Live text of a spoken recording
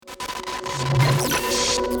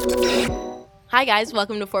Hi guys,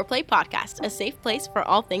 welcome to Foreplay Podcast, a safe place for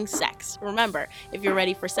all things sex. Remember, if you're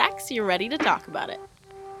ready for sex, you're ready to talk about it.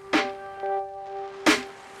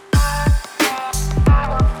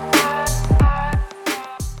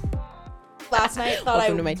 Last night, thought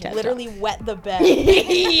Welcome to my I TED literally wet the bed.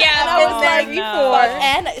 Yeah, and I was like, before.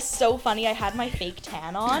 and it's so funny. I had my fake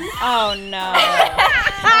tan on. Oh no.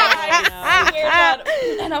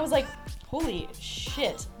 And I was like, holy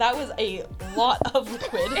shit, that was a lot of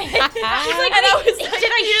liquid. She's like, and I was like,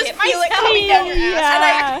 did I shit feel it myself? coming down your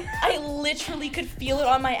ass? Yeah. And I literally could feel it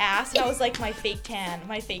on my ass, and I was like, my fake tan,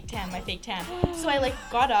 my fake tan, my fake tan. So I like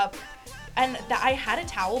got up, and I had a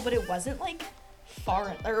towel, but it wasn't like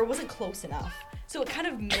far, or it wasn't close enough. So it kind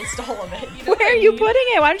of missed all of it. You know Where are you putting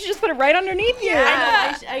it? Why don't you just put it right underneath you?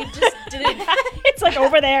 I know, I just didn't. It's like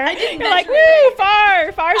over there. You're like, measure it.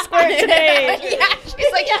 woo, far square today. Yeah,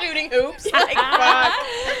 she's like shooting hoops. Like, fuck.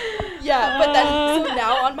 Yeah, but then, so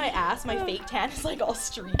now on my ass, my fake tan is like all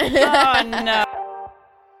streaked. Oh no.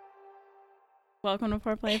 Welcome to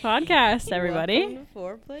Foreplay Podcast, everybody.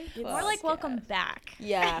 Foreplay. More like welcome back.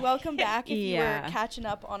 Yeah. Welcome back if you Yeah. were catching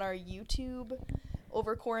up on our YouTube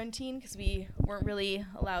over quarantine, because we weren't really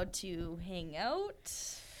allowed to hang out,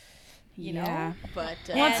 you know? But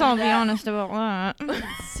Let's all be honest about that.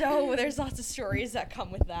 So there's lots of stories that come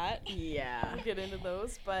with that. yeah. We'll get into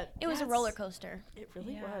those, but It was a yes, roller coaster It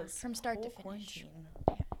really Yeah. was. from start to Whole finish. quarantine.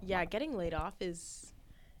 Yeah, getting laid off is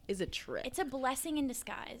a trip. It's a blessing in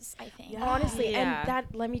disguise, I think. Yeah. Honestly, Yeah. and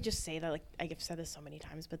that, let me just say that, like, I've said this so many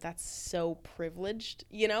times, but that's so privileged,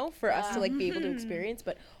 you know, for us to, like, be able to experience.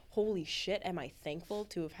 But holy shit, am I thankful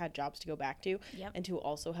to have had jobs to go back to Yep. and to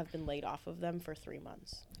also have been laid off of them for 3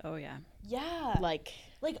 months. Oh yeah. Yeah. Like,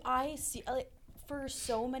 I see, like, for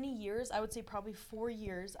so many years, I would say probably 4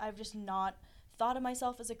 years, I've just not thought of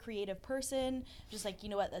myself as a creative person. Just like, you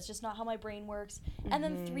know what, that's just not how my brain works. And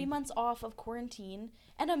then 3 months off of quarantine,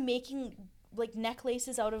 and I'm making like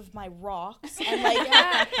necklaces out of my rocks and like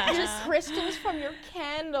just crystals from your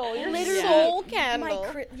candle, your Literally, soul candle.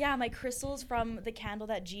 my crystals from the candle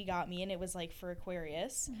that G got me, and it was like for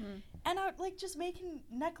Aquarius. And I like just making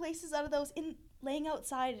necklaces out of those in laying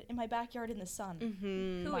outside in my backyard in the sun.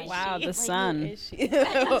 Mm-hmm. Who is Wow, she? the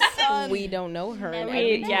sun. We don't know her. in Never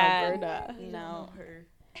Edmonton, yeah. Alberta. No. Her.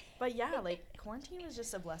 But yeah, like quarantine was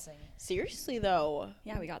just a blessing. Seriously though,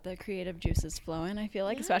 Yeah, we got the creative juices flowing, I feel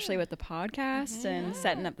like, especially with the podcast and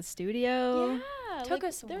setting up the studio. Took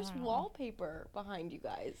us a there's while. wallpaper behind you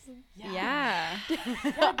guys. Yeah. Yeah,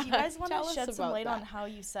 do you guys want Tell to us shed some about light on that. how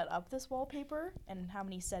you set up this wallpaper and how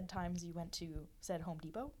many said times you went to said Home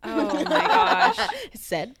Depot? Oh my gosh.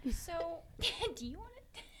 Said. So, do you want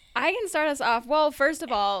it? I can start us off. Well, first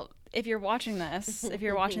of all, if you're watching this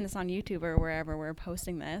on YouTube or wherever we're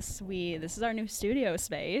posting this, this is our new studio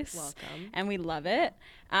space. Welcome. And we love it.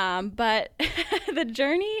 But the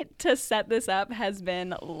journey to set this up has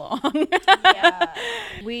been long. Yeah.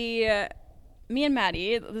 Me and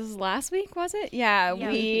Maddie, this is last week, was it? Yeah.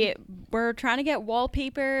 We were trying to get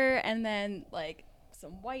wallpaper and then like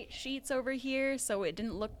some white sheets over here so it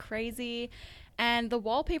didn't look crazy. And the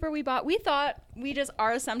wallpaper we bought,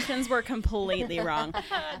 our assumptions were completely wrong.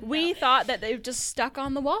 We thought that they just stuck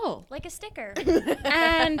on the wall. Like a sticker.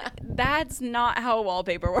 And that's not how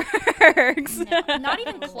wallpaper works. No, not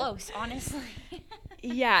even close, honestly.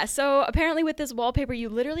 Yeah, so apparently with this wallpaper, you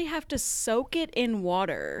literally have to soak it in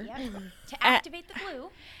water. Yep. To activate the glue.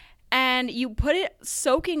 And you put it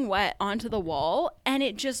soaking wet onto the wall, and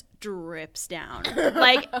it just drips down.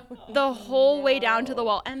 Like, the whole way down to the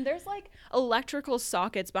wall. And there's, like, electrical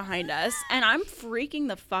sockets behind us, and I'm freaking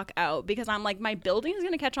the fuck out because I'm like, my building is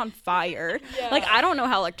going to catch on fire. Like, I don't know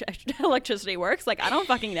how electricity works. Like, I don't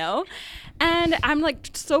fucking know. And I'm,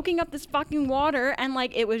 like, soaking up this fucking water, and,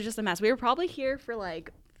 like, it was just a mess. We were probably here for,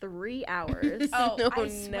 like, 3 hours. Oh, I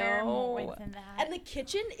swear more than that. and the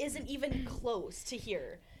kitchen isn't even close to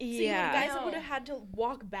here. So Yeah. you guys would have had to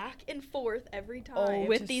walk back and forth every time. Oh,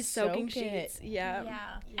 With to these soaking soak it. sheets. Yeah. yeah.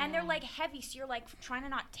 And they're like heavy, so you're like trying to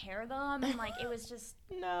not tear them, and like it was just,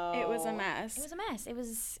 No. It was a mess. it was a mess. It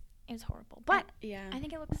was horrible. But Yeah. I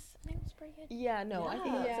think it looks pretty good. Yeah, no, I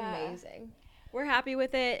think that's Yeah. amazing. We're happy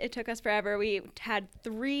with it. It took us forever. We had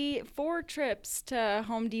 4 trips to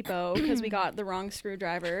Home Depot because we got the wrong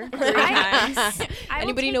screwdriver 3 times. I will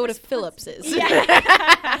Anybody take know what a Phillips is? Listen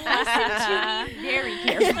to me very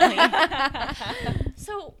carefully.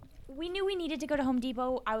 So we knew we needed to go to Home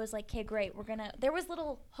Depot. I was like, okay, great. There was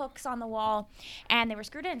little hooks on the wall and they were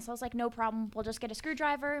screwed in. So I was like, no problem. We'll just get a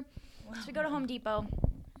screwdriver. So we go to Home Depot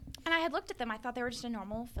and I had looked at them. I thought they were just a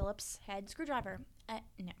normal Phillips head screwdriver.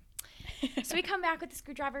 No. So we come back with the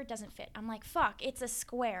screwdriver. It doesn't fit. I'm like, fuck, it's a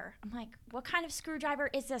square. I'm like, what kind of screwdriver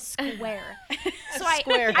is a square? So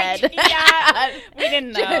Square I head. Yeah, we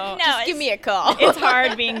didn't know. Just give me a call. It's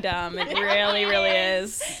hard being dumb. It really, really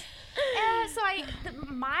is. So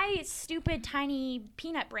my stupid tiny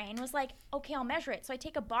peanut brain was like, okay, I'll measure it. So I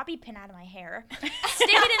take a bobby pin out of my hair, stick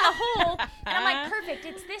it in the hole, and I'm like, perfect,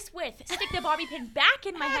 it's this width. Stick the bobby pin back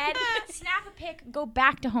in my head, snap a pic, go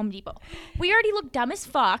back to Home Depot. We already look dumb as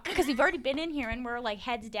fuck because we've already been in here and we're like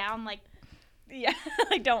heads down, like Yeah,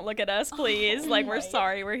 like don't look at us, please. Like we're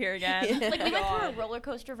sorry, we're here again. we went through a roller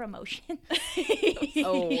coaster of emotions.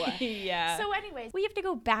 Yeah. So anyways, we have to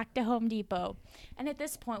go back to Home Depot. And at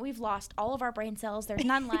this point, we've lost all of our brain cells. There's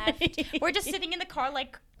none left. We're just sitting in the car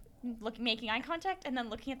like making eye contact and then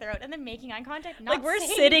looking at the road and then making eye contact. Not Like we're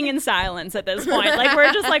saying sitting in silence at this point. Like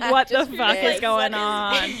we're just like, what the fuck is going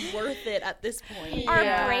on? Worth it at this point. our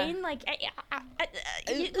Yeah. brain, like,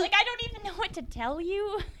 like I don't even know what to tell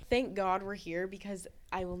you. Thank God we're here because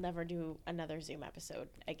I will never do another Zoom episode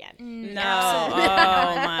again. No. Oh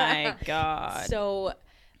my god. So,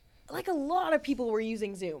 like a lot of people were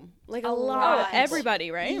using Zoom. Like a Oh, lot. everybody,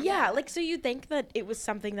 right? Yeah, like so you think that it was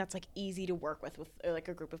something that's like easy to work with like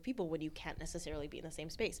a group of people when you can't necessarily be in the same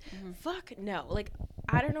space. Fuck no. Like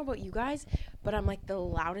I don't know about you guys, but I'm like the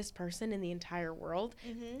loudest person in the entire world.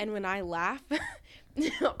 And when I laugh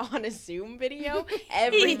on a Zoom video,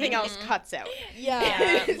 everything else cuts out.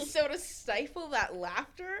 Yeah. So to stifle that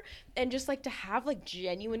laughter and just like to have like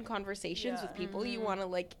genuine conversations with people you want to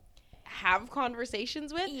like have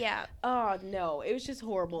conversations with. Yeah. Oh no, it was just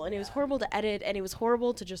horrible, and it was horrible to edit, and it was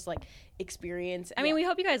horrible to just like experience. I mean, we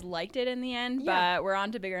hope you guys liked it in the end, Yeah. but we're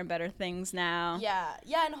on to bigger and better things now. Yeah,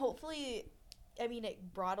 and hopefully, I mean,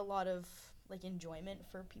 it brought a lot of like enjoyment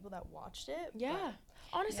for people that watched it. Yeah. but-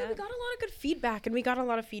 Honestly, Yeah. we got a lot of good feedback, and we got a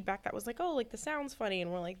lot of feedback that was like, oh, like the sound's funny,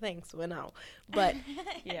 and we're like, thanks, well, no. But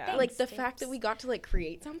Yeah. like the fact that we got to like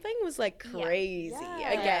create something was like crazy.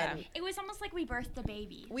 Yeah. Again, It was almost like we birthed a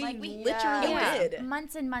baby. we like literally Yeah. did.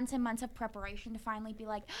 months and months and months of preparation to finally be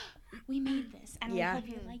like, we made this, and Yeah. we hope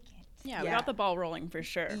you like it. Yeah, we Yeah. got the ball rolling for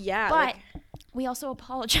sure. Yeah, But like, we also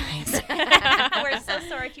apologize. We're so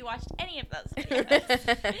sorry if you watched any of those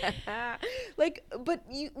videos. like, but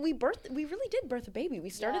we really did birth a baby. We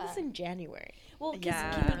started Yeah. this in January. Well, 'cause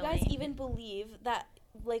Yeah. can you guys Literally. even believe that,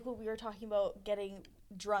 like, when we were talking about getting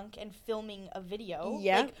drunk and filming a video,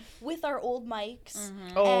 Yeah. like, with our old mics,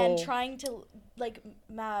 Oh. and trying to, like,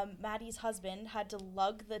 Maddie's husband had to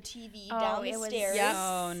lug the TV down the it was, stairs. Yep.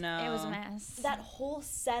 Oh no. It was a mess. That whole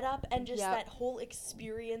setup and just Yep. that whole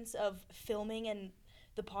experience of filming and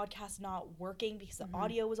the podcast not working because the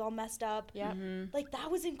audio was all messed up. Yeah. Like,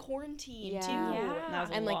 that was in quarantine, Yeah. too. Yeah. That was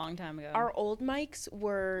a And, like, long time ago. Our old mics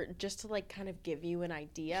were, just to like kind of give you an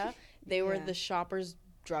idea, they were Yeah. the Shoppers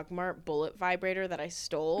Drug Mart bullet vibrator that I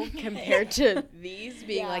stole compared to these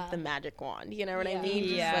being like Yeah. the magic wand. You know what I Yeah. mean?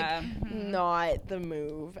 Just Yeah. like not the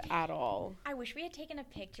move at all. I wish we had taken a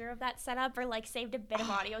picture of that setup or like saved a bit of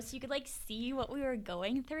audio so you could like see what we were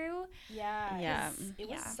going through. Yeah. Yeah. 'Cause It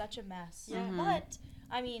was Yeah. such a mess. Yeah. But,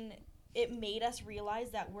 I mean, it made us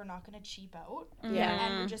realize that we're not going to cheap out. Yeah.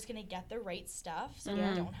 And we're just going to get the right stuff so we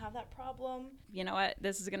don't have that problem. You know what?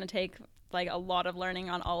 This is gonna take like a lot of learning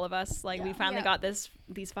on all of us. Like we Yeah. finally Yeah. got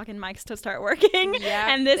these fucking mics to start working.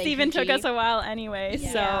 Yeah, And this thank even you, took G. us a while anyway.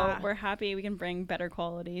 Yeah. So we're happy we can bring better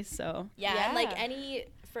quality. So Yeah. And, like, Yeah.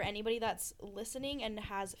 for anybody that's listening and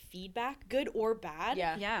has feedback, good or bad,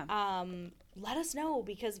 yeah. let us know,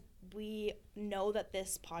 because we know that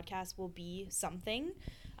this podcast will be something,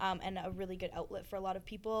 and a really good outlet for a lot of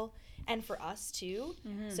people and for us too.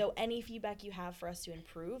 So any feedback you have for us to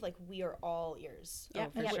improve, like, we are all ears. Yeah,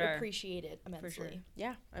 for We sure. appreciate it immensely. sure.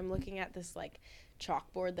 Yeah. I'm looking at this like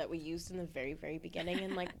chalkboard that we used in the very, very beginning,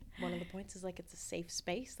 and like one of the points is like it's a safe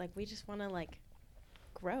space. Like we just want to like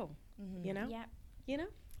grow, you know? Yeah. You know?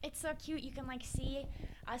 It's so cute. You can like see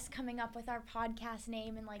us coming up with our podcast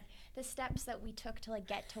name and like the steps that we took to like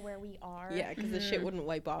get to where we are. Yeah, because the shit wouldn't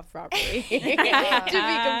wipe off properly, to be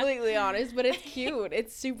completely honest. But it's cute.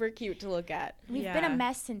 It's super cute to look at. We've been a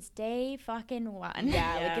mess since day fucking one.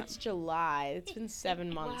 Yeah, Yeah. like it's July. It's been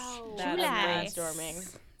 7 months Wow. of July. brainstorming.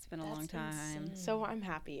 It's been a long That's time. insane. So I'm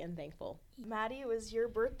happy and thankful. Maddie, it was your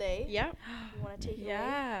birthday. Yeah. You want to take it away?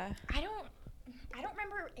 Yeah. I don't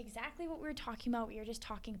remember exactly what we were talking about. We were just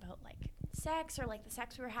talking about like sex or like the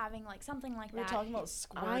sex we were having, like something like We were that. talking about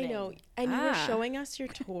squirting. I know. And you were Ah. showing us your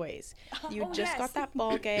toys. You Oh, just yes. got that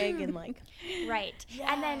ball gag and like, Right.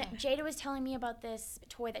 And then Yeah. Jada was telling me about this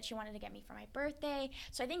toy that she wanted to get me for my birthday.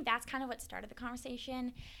 So I think that's kind of what started the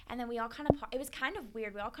conversation. And then we all kind of, it was kind of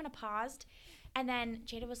weird. We all kind of paused. And then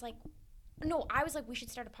Jada was like, no, I was like, we should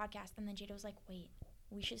start a podcast. And then Jada was like, wait,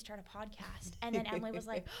 we should start a podcast. And then Emily was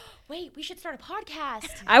like, wait, we should start a podcast.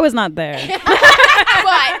 I was not there.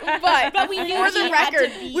 but we knew for the he had to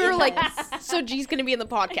record, be we were in like, this. so G's gonna be in the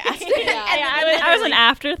podcast. I was an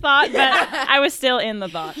afterthought, but I was still in the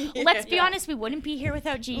thought. Let's be honest, we wouldn't be here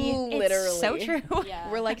without G. It's so Literally. true.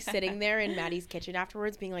 Yeah. We're like sitting there in Maddie's kitchen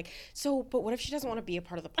afterwards, being like, so, but what if she doesn't want to be a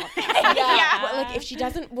part of the podcast? Yeah. What, like, if she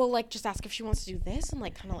doesn't, we'll like just ask if she wants to do this and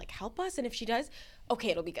like kind of like help us. And if she does, okay,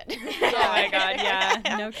 it'll be good. Oh my god,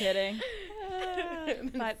 yeah, no kidding.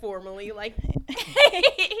 But formally, like,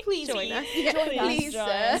 Please join us. Join us.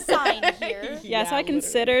 Please, Sign here. Yeah, so I literally.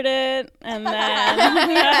 considered it, and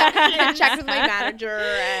then checked with my manager,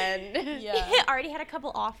 and Yeah. Already had a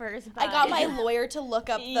couple offers. But I got my lawyer to look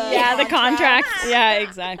up the yeah, the contract. Yeah,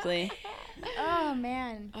 exactly. Oh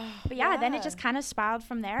man. But yeah, then it just kind of spiraled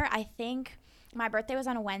from there. I think my birthday was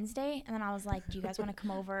on a Wednesday, and then I was like, do you guys want to come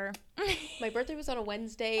over? my birthday was on a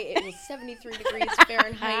Wednesday. It was 73 degrees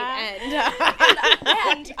Fahrenheit, and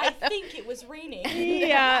and I think it was raining.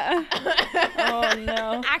 Yeah. Oh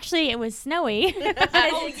no. Actually, it was snowy.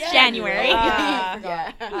 Oh, It's yeah. January.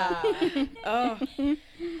 Oh.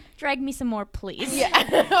 Drag me some more, please.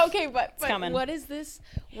 Yeah. Okay, but coming. what is this?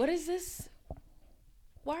 What is this?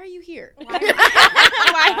 Why are you here? Why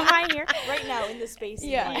am I here? Right now in the space.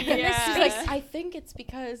 Yeah. Yeah. She's like, I think it's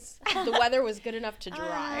because the weather was good enough to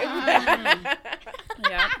drive.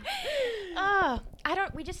 Yeah.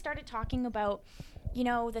 We just started talking about,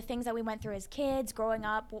 the things that we went through as kids, growing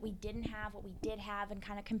up, what we didn't have, what we did have, and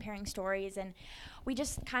kind of comparing stories. And we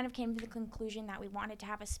just kind of came to the conclusion that we wanted to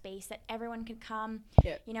have a space that everyone could come,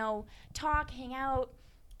 talk, hang out,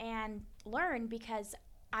 and learn, because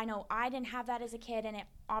I know I didn't have that as a kid, and it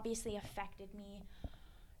obviously affected me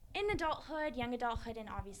in adulthood, young adulthood, and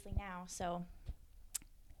obviously now. So,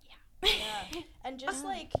 Yeah. And just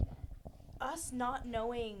like us not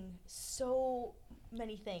knowing so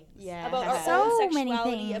many things Yeah. about our So own many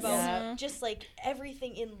sexuality, things. about Yeah. just like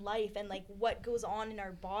everything in life and like what goes on in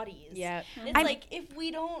our bodies. Yeah. It's like if we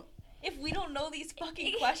don't know these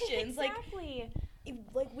fucking questions, exactly.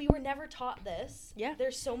 like we were never taught this. Yeah.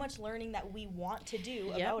 There's so much learning that we want to do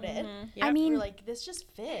Yep. about it. Yep. I mean, We're like, this just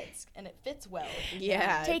fits, and it fits well.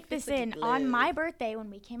 Yeah. take it's this like in. glue. On my birthday, when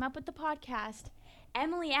we came up with the podcast,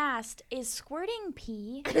 Emily asked, is squirting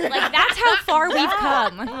pee? Like, that's how far we've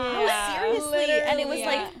come. No, seriously. And it was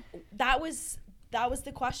Literally. like that was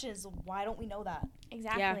the question, is why don't we know that?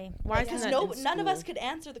 Exactly. Why Because isn't that in none of us school? could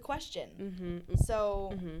answer the question. Mm-hmm.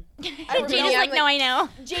 So I remember Jada's I'm like, no, I know.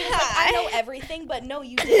 Jada's like, I know everything, but no,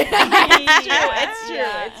 you didn't. It's true. Yeah. It's true.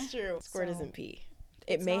 Yeah. It's true. Squirt So, isn't pee.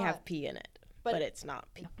 It it's may not. have pee in it, But- but it's not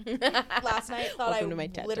pee. Last night, I thought Welcome to my I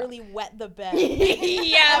TED literally wet the bed.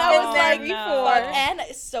 Yeah, And I was been there like, before. fuck. And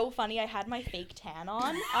it's so funny, I had my fake tan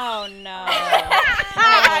on. Oh no.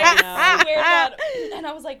 I swear to God. And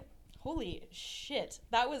I was like, holy shit,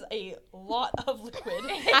 that was a lot of liquid. She's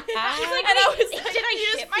like, and I was like, did I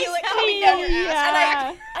just shit feel it myself? coming down your ass? Yeah.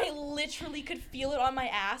 And I literally could feel it on my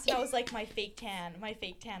ass, and I was like, my fake tan, my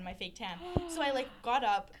fake tan, my fake tan. So I like got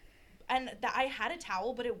up, and I had a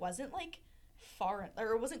towel, but it wasn't like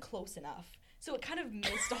it wasn't close enough. So it kind of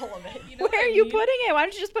missed all of it. You know Where are you putting it? Why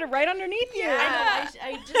don't you just put it right underneath you? I know.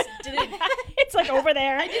 I just didn't. It's like over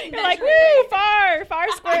there. didn't You're like, measure it. woo, far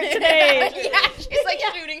squirt today. Yeah, she's like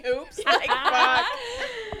shooting hoops. Like, fuck.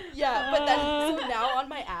 Yeah, but then so now on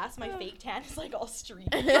my ass, my fake tan is like all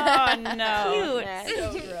streaked. Oh no. Cute.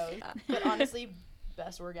 So gross. But honestly,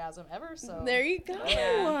 best orgasm ever. So There you go.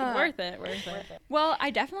 Yeah, worth it. it. Well, I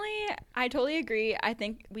totally agree. I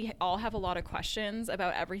think we all have a lot of questions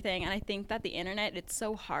about everything, and I think that the internet, it's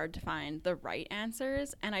so hard to find the right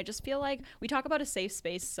answers, and I just feel like we talk about a safe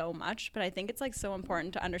space so much, but I think it's like so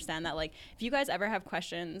important to understand that, like, if you guys ever have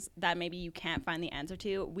questions that maybe you can't find the answer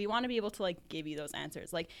to, we want to be able to like give you those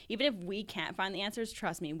answers. Like, even if we can't find the answers,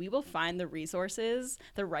 trust me, we will find the resources,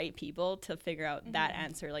 the right people to figure out that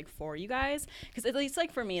answer like for you guys. Because at least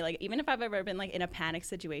like for me, like even if I've ever been like in a panic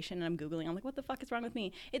situation and I'm Googling, I'm like, what the fuck is wrong with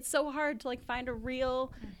me? It's so hard to like find a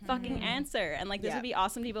real fucking answer. And like this would be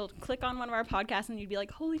awesome to be able to click on one of our podcasts and you'd be like,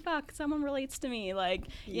 holy fuck, someone relates to me. Like,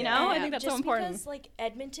 you know, I think that's just so important. because like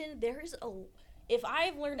Edmonton, there's if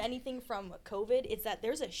I've learned anything from COVID, it's that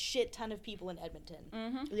there's a shit ton of people in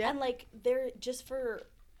Edmonton. Yeah. And like they're just for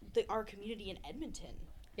our community in Edmonton.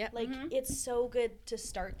 Yeah. Like it's so good to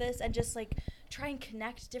start this and just like try and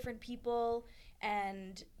connect different people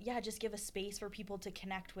and just give a space for people to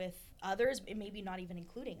connect with others, maybe not even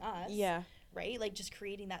including us. Yeah. Right? Like just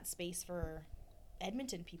creating that space for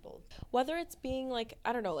Edmonton people. Whether it's being like,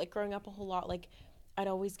 I don't know, like growing up a whole lot, like I'd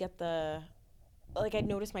always get the like I'd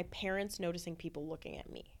notice my parents noticing people looking at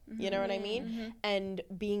me. You know what I mean? Mm-hmm. And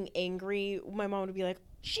being angry, my mom would be like,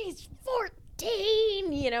 she's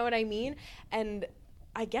 14, you know what I mean? And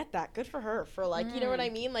I get that. Good for her for like, you know what I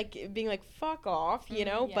mean? Like being like, fuck off, you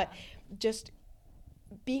know? yeah. But just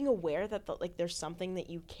being aware that like there's something that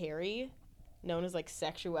you carry known as like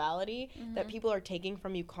sexuality that people are taking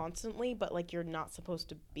from you constantly, but like you're not supposed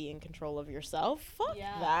to be in control of yourself. Fuck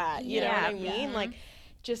that. You know what I mean? Like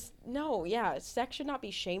just no, sex should not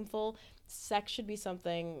be shameful. Sex should be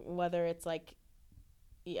something, whether it's like,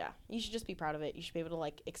 you should just be proud of it. You should be able to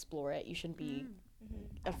like explore it. You shouldn't be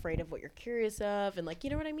afraid of what you're curious of, and like, you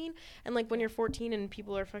know what I mean? And like when you're 14 and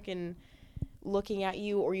people are fucking looking at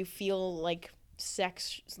you, or you feel like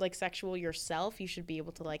sexual yourself, you should be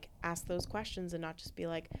able to like ask those questions and not just be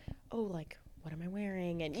like, oh, like what am I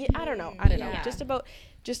wearing? And I don't know, just about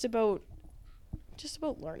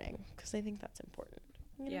learning, because I think that's important.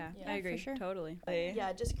 You know? Yeah, Yeah, I for agree. sure. Totally.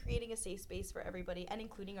 Yeah, just creating a safe space for everybody and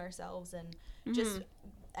including ourselves, and just,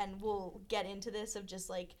 and we'll get into this of just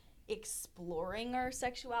like exploring our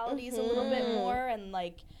sexualities a little bit more, and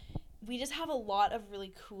like we just have a lot of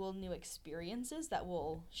really cool new experiences that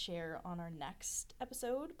we'll share on our next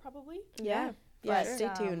episode, probably. Yeah, But, stay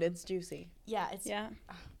tuned. It's juicy. Yeah, it's Yeah.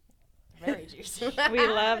 very juicy. We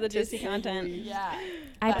love the juicy content. Yeah.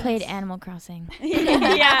 I But- played Animal Crossing.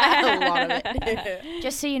 Yeah. A lot of it.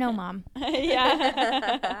 Just so you know, Mom.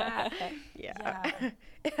 Yeah. Yeah.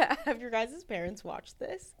 Have your guys' parents watched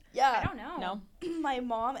this? Yeah. I don't know. No. My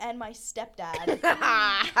mom and my stepdad.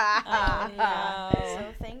 Oh, no. So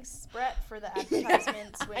thanks, Brett, for the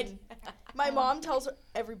advertisements. When my mom tells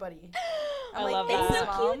everybody. I'm I like, love thanks, that.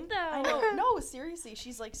 It's so Mom. cute, though. I know. No, seriously,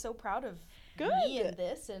 she's like so proud of me Good. and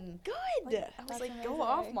this, and Good. like, I was like, go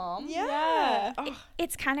off, Mom. Yeah. Oh,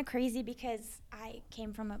 It's kind of crazy because I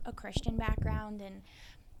came from a Christian background, and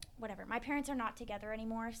whatever. My parents are not together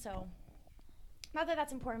anymore, so not that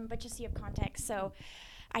that's important, but just so you have context. So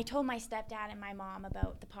I told my stepdad and my mom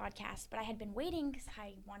about the podcast, but I had been waiting because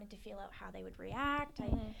I wanted to feel out how they would react.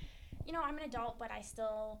 You know, I'm an adult, but I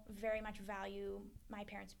still very much value my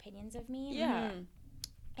parents' opinions of me. yeah.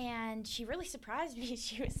 And she really surprised me.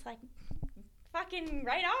 She was like, fucking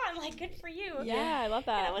right on, like, good for you. Yeah, I love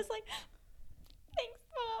And I that. was like, thanks,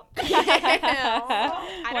 Mom.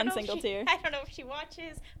 I don't One know if single she- tear. I don't know if she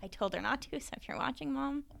watches. I told her not to, so if you're watching,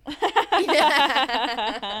 Mom.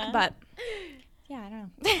 But, yeah, I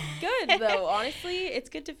don't know. Good though. Honestly, it's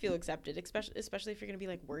good to feel accepted, especially if you're gonna be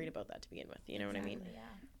like worried about that to begin with. You know what I mean?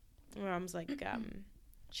 Yeah. My mom's like,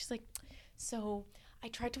 she's like, so I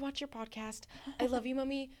tried to watch your podcast. I love you,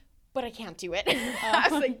 Mommy, but I can't do it. I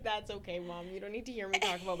was like, that's okay, Mom. You don't need to hear me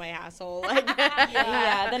talk about my asshole. Like,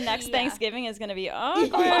 Yeah, the next Yeah. Thanksgiving is going to be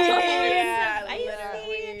awkward. yeah, Spicy.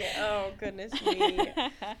 literally. Oh goodness me.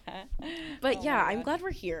 But Oh yeah, my I'm God. glad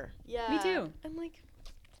we're here. Yeah. Me too. I'm like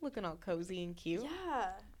looking all cozy and cute. Yeah.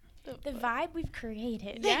 The vibe we've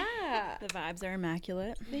created. Yeah. The vibes are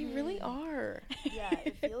immaculate. They really are. Yeah,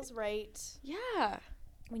 it feels right. Yeah.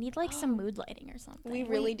 We need, like, some mood lighting or something. We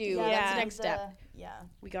really do. Yeah, That's the Yeah. next step. Yeah.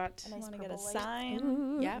 We got. A nice Want to get a purple light. sign?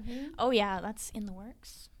 Ooh. Yeah. Oh, yeah, that's in the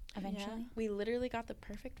works eventually. We literally got the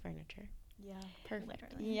perfect furniture. Yeah. Perfect.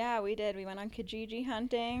 Literally. Yeah, we did. We went on Kijiji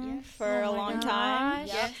hunting Yes. for Oh a my long time.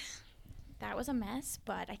 gosh. Yes. That was a mess,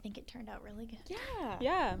 but I think it turned out really good. Yeah.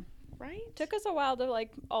 Yeah. Right? Took us a while to like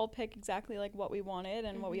all pick exactly like what we wanted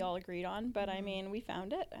and what we all agreed on, but I mean, we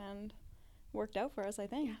found it and worked out for us, I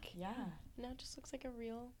think. Yeah. Now it just looks like a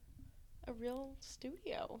real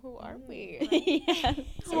studio. Who are we? Yeah.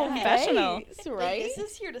 So Yeah. professional. Right? Like, Right? this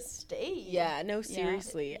is here to stay. Yeah, no,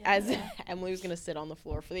 seriously. Yeah. As Emily was gonna sit on the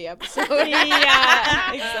floor for the episode. Yeah,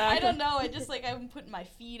 I exactly. don't know. I just like I'm putting my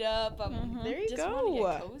feet up. There you just go.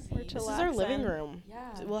 wanna get cozy. We're This is our living Chillaxing. room.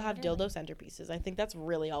 Yeah. We'll have literally. dildo centerpieces. I think that's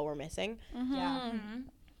really all we're missing. Yeah. Mm-hmm.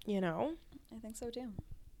 You know? I think so too.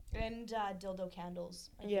 And dildo candles.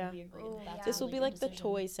 I Yeah. think we agreed Oh, that that's yeah. This will a be really like good the decision.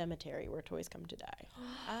 toy cemetery where toys come to die.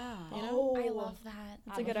 Ah. You know? I love that.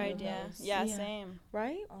 That's a good love idea. those. Yeah, Yeah. same.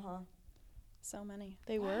 Right? Uh-huh. So many.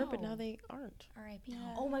 They were, but now Wow. they aren't. R.I.P.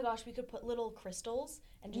 Oh my gosh, we could put little crystals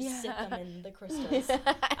and just sit Yeah. them in the crystals. There's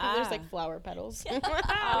Ah. like flower petals. We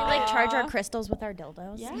like charge our Aw. crystals with our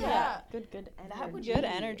dildos. Yeah. Good energy. That would Good be-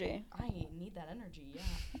 energy. I need that energy,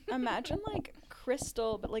 yeah. Imagine like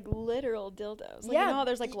crystal, but like literal dildos. Like, Yeah. you know how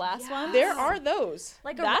there's like glass ones? There are those.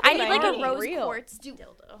 Like That's I what need I like a need. rose Real. quartz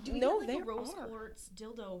dildo. Do we No, get like there a rose are. quartz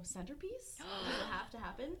dildo centerpiece? Does it have to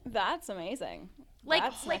happen? That's amazing. Like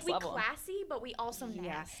That's like next we level. classy, but we also Yeah,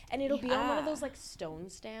 nasty. and it'll be on one of Yeah. those like stone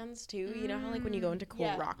stands too. You know how like when you go into cool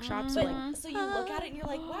Yeah. rock shops, But like so you look at it and you're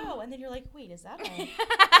like, wow, and then you're like, wait, is that a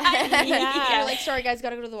Yeah. you're like, sorry guys,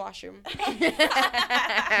 gotta go to the washroom.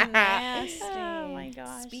 Nasty. Oh my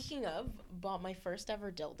gosh. Speaking of, bought my first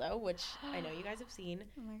ever dildo, which I know you guys have seen.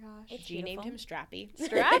 Oh my gosh. It's G named beautiful. him Strappy.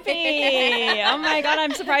 Strappy. Oh my god,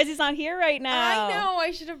 I'm surprised he's not here right now. I know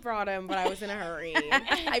I should have brought him, but I was in a hurry.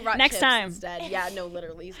 I brought Next chips time. instead. Yeah, no,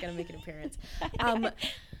 literally, he's gonna make an appearance.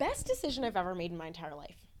 Best decision I've ever made in my entire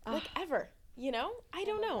life, like ever. You know, I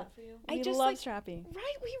don't know. I We just love like, Strappy.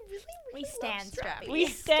 right? We really We love stand Strappy. We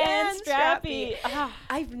stand Strappy. Ah.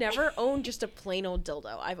 I've never owned just a plain old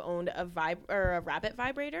dildo. I've owned a a rabbit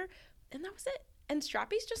vibrator, and that was it. And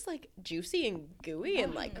Strappy's just like juicy and gooey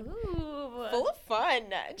and like Ooh. full of fun.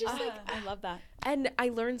 Just like, I love that. and I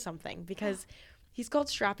learned something because he's called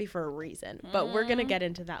Strappy for a reason. But we're gonna get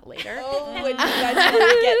into that later. Oh, and you guys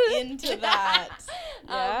want to get into that.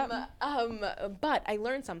 But I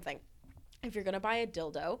learned something. If you're gonna buy a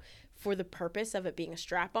dildo for the purpose of it being a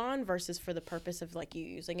strap-on versus for the purpose of like you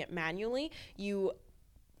using it manually, you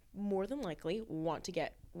more than likely want to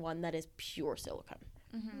get one that is pure silicone.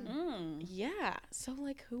 Yeah. So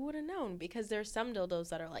like, who would have known? Because there's some dildos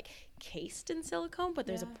that are like cased in silicone, but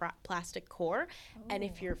there's a plastic core. And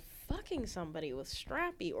if you're fucking somebody with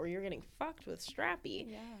Strappy, or you're getting fucked with Strappy,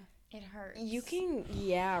 It hurts. you can,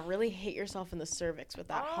 really hit yourself in the cervix with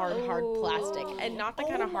that hard plastic. And not the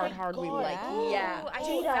kind of hard we like. Yeah. Ooh, I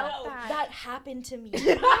Jada, felt that. that happened to me.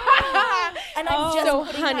 And I'm just So,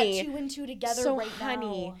 putting honey. that 2 and 2 together So, right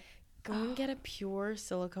honey, now. go and get a pure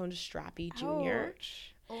silicone Strappy Junior.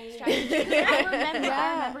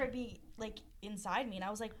 I remember it being like inside me, and I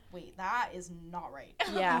was like, "Wait, that is not right."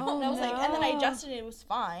 Yeah. And I was like, and then I adjusted it; it was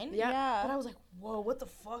fine. Yeah. But I was like, "Whoa, what the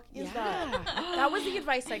fuck is that?" That was the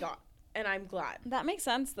advice I got, and I'm glad. That makes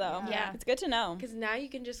sense though. Yeah. It's good to know. Because now you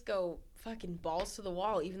can just go fucking balls to the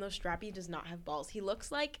wall, even though Strappy does not have balls. He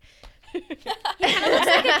looks like... He kind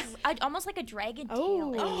of looks like almost like a dragon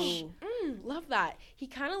tail. love that. He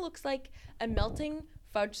kind of looks like a melting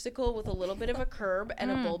fudgesicle with a little bit of a curb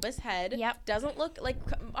and a bulbous head. Yep. Doesn't look like,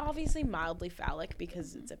 obviously mildly phallic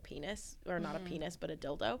because it's a penis, or not a penis, but a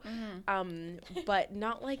dildo. But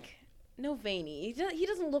not like, no veiny. He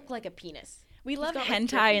doesn't look like a penis. We love got, like,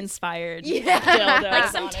 hentai inspired Yeah. dildos. Like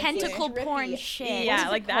some honestly. tentacle Drippy. porn shit. yeah,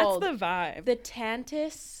 it like that's called? the vibe. The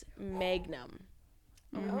Tantus Magnum.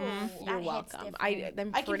 You're That hits welcome. different.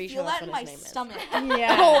 I'm I can pretty feel sure that that's in what my his name stomach. is.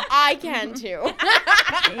 Oh, I can too.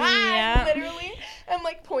 Yeah. Literally, I'm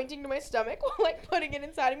like pointing to my stomach while like putting it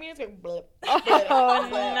inside of me. And it's going blip. Oh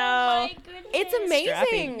no. My goodness. It's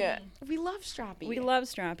amazing. We love Strappy. We love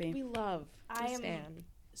Strappy. We love. I am- Stan.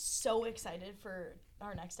 So excited for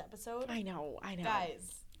our next episode, I know.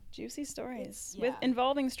 guys. Juicy stories Yeah. with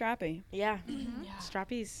involving Strappy. Yeah.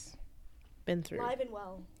 Strappy's been through. Live and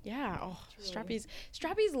well. Yeah. Oh, Strappy's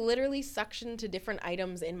literally suctioned to different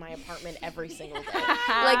items in my apartment every single day.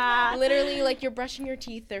 Like literally, like you're brushing your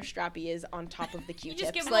teeth, there Strappy is on top of the Q-tips. You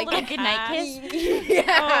just give him like, a little goodnight kiss.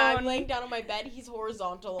 Yeah, I'm laying down on my bed. He's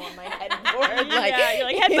horizontal on my headboard. Like, yeah, you're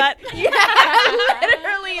like headbutt. yeah,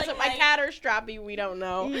 literally. Is it my cat or Strappy? We don't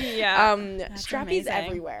know. Yeah. Strappy's amazing.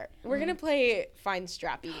 everywhere. We're gonna play Find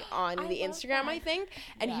Strappy on the Instagram, I think,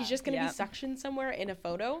 and he's just gonna Yep. be suctioned somewhere in a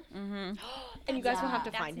photo, and you guys will have to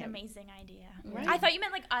That's find an him. amazing idea. Right. I thought you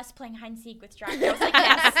meant like us playing hide and seek with Strappy. I was like,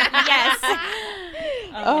 yes, yes.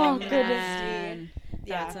 Oh, man. goodness,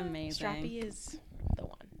 Yeah, That's amazing. Strappy is the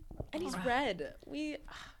one, and he's red.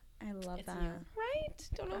 I love that. Right?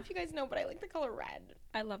 Don't know if you guys know, but I like the color red.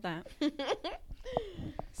 I love that.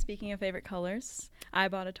 Speaking of favorite colors, I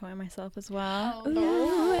bought a toy myself as well.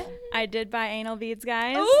 I did buy anal beads,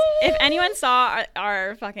 guys. If anyone saw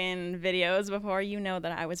our fucking videos before, you know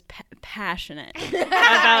that I was passionate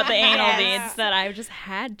about the anal beads, that I just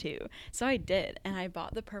had to. So I did, and I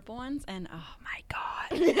bought the purple ones, and oh my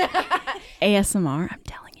god. ASMR, I'm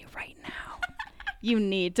telling you right now. You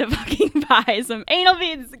need to fucking buy some anal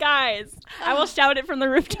beads, guys. I will shout it from the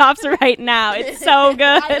rooftops right now. It's so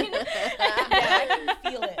good. I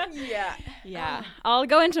can feel it. Yeah. Yeah. I'll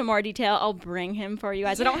go into more detail. I'll bring him for you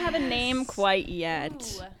guys. I don't have a name quite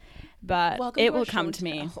yet, but Welcome it to will our come show to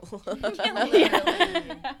me.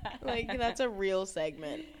 and like that's a real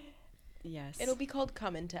segment. Yes. It'll be called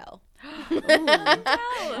Come and Tell. Ooh.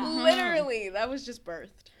 Literally, that was just birthed.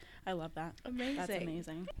 I love that. Amazing. That's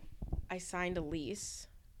amazing. I signed a lease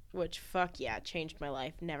which fuck yeah, changed my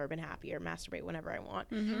life. Never been happier. Masturbate whenever I want.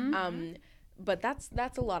 Mm-hmm. But that's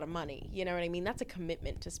a lot of money. You know what I mean? That's a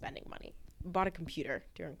commitment to spending money. Bought a computer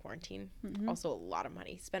during quarantine. Mm-hmm. Also a lot of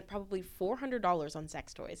money. Spent probably $400 on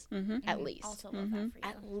sex toys at least. Also love that for you.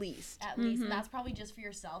 At least. At least. And that's probably just for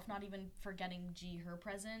yourself, not even for getting G her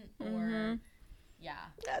present or yeah.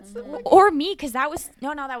 That's Or me, because that was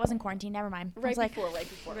that wasn't quarantine. Never mind. I right was like,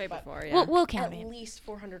 before. Right but before, yeah. we'll count At it. least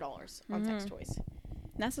 $400 on sex toys.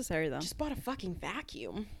 Necessary, though. Just bought a fucking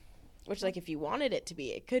vacuum. Which, like, if you wanted it to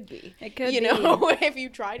be, it could be. It could you be. know, if you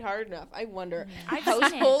tried hard enough. I wonder I've seen it.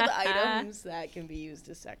 household items that can be used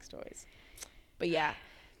as sex toys. But yeah,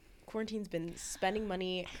 quarantine's been spending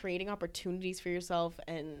money, creating opportunities for yourself,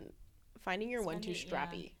 and finding your one-two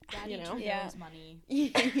strappy. Daddy You know? Trudeau's Yeah. money.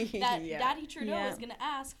 that Daddy Trudeau Yeah. is going to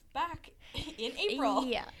ask back in April.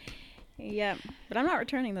 Yeah. Yeah, but I'm not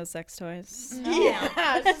returning those sex toys.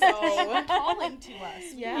 Yeah, so Calling to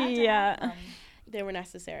us. Yeah. they were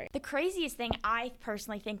necessary. The craziest thing I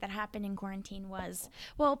personally think that happened in quarantine was,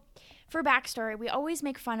 well, for backstory, we always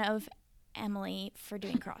make fun of Emily for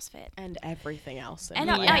doing CrossFit. And everything else. And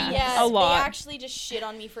Yeah, A lot. They actually just shit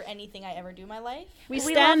on me for anything I ever do in my life. We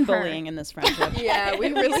We stand love her. bullying in this friendship. Yeah,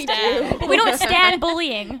 we really do. We don't stand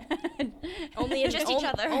bullying. Only Just each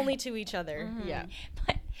other. Only to each other. Yeah.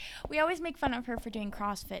 But we always make fun of her for doing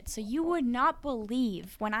CrossFit. So you would not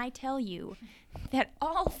believe when I tell you that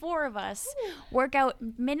all four of us work out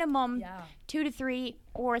minimum Yeah. 2 to 3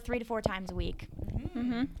 or 3 to 4 times a week.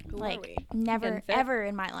 Mm-hmm. Who are Like we? never Getting fit. ever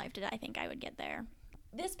in my life did I think I would get there.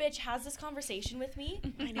 This bitch has this conversation with me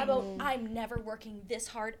about I'm never working this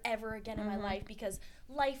hard ever again in my life because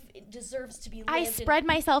life deserves to be lived. I and- spread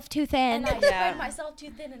myself too thin. and I Yeah. spread myself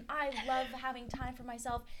too thin and I love having time for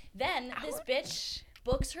myself. Then this bitch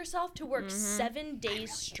books herself to work 7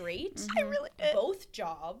 days straight. I really did. Both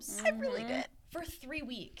jobs. I really did. For 3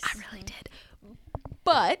 weeks. Really did.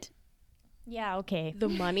 But Yeah, okay. the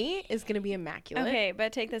money is going to be immaculate. Okay,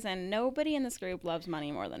 but take this in. Nobody in this group loves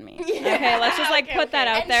money more than me. Okay, let's just put that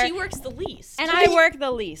out And there. she works the least. And I work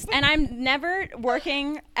the least. And I'm never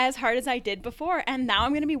working as hard as I did before. And now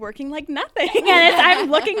I'm going to be working like nothing. And I'm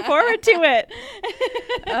looking forward to it.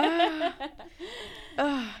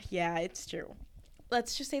 Yeah, it's true.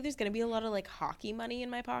 Let's just say there's going to be a lot of like hockey money in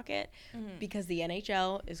my pocket because the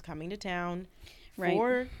NHL is coming to town Right.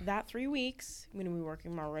 for that 3 weeks. I'm going to be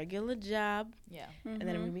working my regular job yeah. and then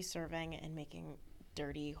I'm going to be serving and making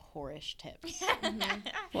dirty, whorish tips.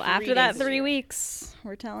 Well, 3 after that days a 3 year. weeks,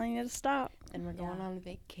 we're telling you to stop. And we're going on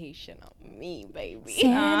vacation on me, baby.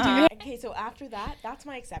 Sandy. Okay, so after that, that's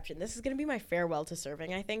my exception. This is going to be my farewell to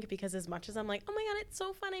serving, I think, because as much as I'm like, oh my God, it's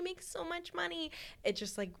so fun. I make so much money. It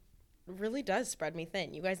just like really does spread me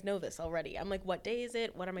thin. You guys know this already. I'm like, what day is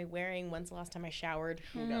it? What am I wearing? When's the last time I showered?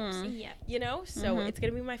 Who knows? Yeah. You know? So it's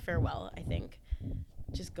going to be my farewell, I think.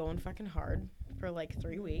 Just going fucking hard for like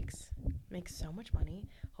 3 weeks. Make so much money.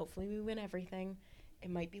 Hopefully we win everything. It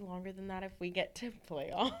might be longer than that if we get to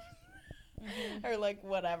playoffs. Or like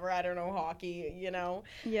whatever, I don't know, hockey, you know.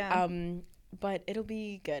 Yeah. But it'll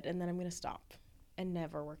be good, and then I'm gonna stop and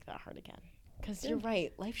never work that hard again. Because you're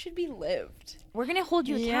right, life should be lived. We're going to hold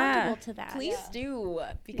you Yeah. accountable to that. Please do,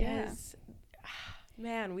 because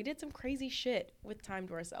man, we did some crazy shit with time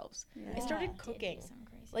to ourselves. I started cooking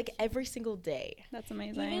like every single day. That's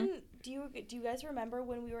amazing. Even do you guys remember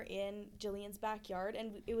when we were in Jillian's backyard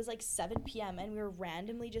and it was like 7 p.m. and we were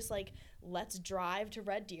randomly just like, let's drive to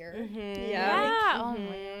Red Deer. Yeah. Oh my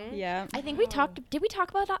God. Yeah. I think we talked. Did we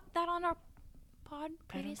talk about that on our pod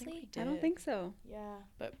previously? I don't think so. Yeah.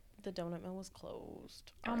 But the donut mill was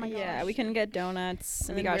closed. Oh my Yeah, gosh. we couldn't get donuts.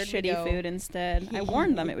 And We then got where'd we shitty go? food instead. I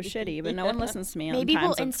warned them it was shitty, but no one listens to me Maybe on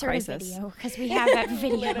we'll times of insert crisis. a video because we have that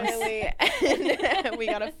video. Literally. And we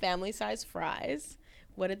got a family-size fries.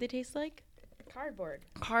 What did they taste like? Cardboard.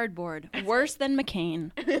 Cardboard. Worse than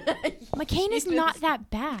McCain. McCain is not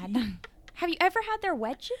that bad. Have you ever had their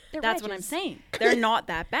wedges? That's what I'm saying. They're not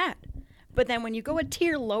that bad. But then when you go a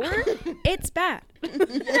tier lower, it's bad. Have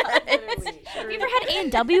you ever had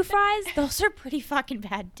A&W fries? Those are pretty fucking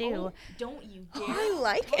bad too. Don't you dare. I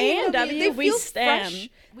like A&W, They we feel stand. fresh.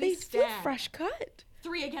 We They feel stand. fresh cut.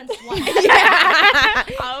 3 against 1.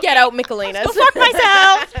 Get out, Michelena's. Go fuck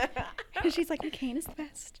myself. She's like, McCain is the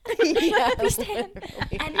best. Yeah.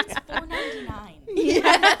 and it's $4.99.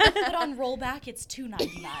 Yeah. But on rollback, it's $2.99.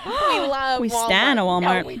 We love We Walmart. stan a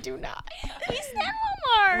Walmart. No, we do not. We stand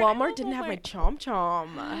Walmart. Walmart didn't have my Chom Chom.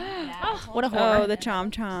 Oh, what a horror. Oh, the Chom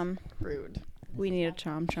Chom. Rude. We need a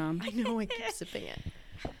Chom Chom. I know, I keep sipping it.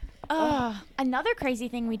 Another crazy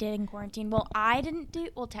thing we did in quarantine. Well, I didn't do.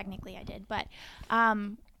 Well, technically I did, but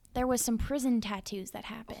there was some prison tattoos that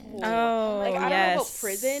happened. Oh, Like, I don't know yes. about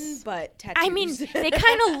prison, but tattoos. I mean, they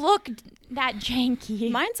kind of looked that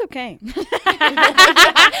janky. Mine's okay.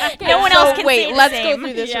 No one else can wait, say the let's same. go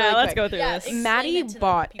through this yeah, really let's quick. go through Yeah, this. Explain Maddie it to the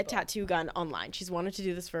bought a people. tattoo gun online. She's wanted to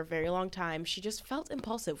do this for a very long time. She just felt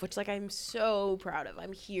impulsive, which like I'm so proud of.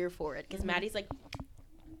 I'm here for it because Maddie's like,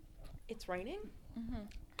 it's raining.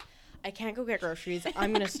 I can't go get groceries.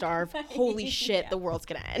 I'm gonna starve. Holy shit, the world's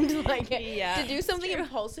gonna end. Like Yeah, to do something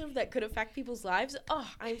impulsive that could affect people's lives. Oh,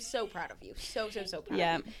 I'm so proud of you. So proud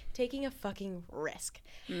Yeah. of you. Taking a fucking risk.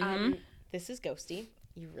 This is Ghosty.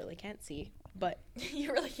 You really can't see, but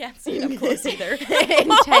You really can't see it up close either. in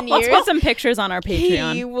 10 Let's years, put some pictures on our he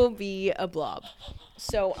Patreon. will be a blob.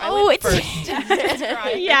 So I Oh, went it's-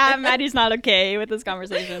 first. Yeah, Maddie's not okay with this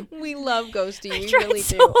conversation. We love Ghosty. We tried really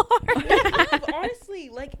so do. hard. Honestly,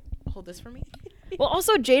 like, hold this for me. Well,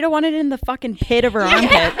 also, Jada wanted it in the fucking pit of her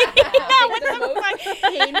armpit. It's the most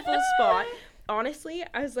painful spot. Honestly,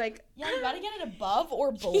 I was like, Yeah, you gotta get it above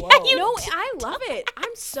or below. no, I love it.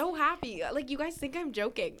 I'm so happy. Like, you guys think I'm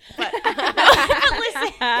joking, but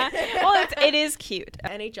Well, it is cute.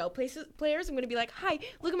 NHL players, I'm gonna be like, "Hi,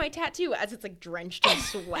 look at my tattoo," as it's like drenched in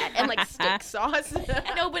sweat and like stick sauce.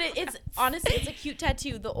 No, but it's honestly, it's a cute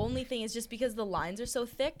tattoo. The only thing is just because the lines are so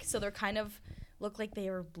thick, so they're kind of look like they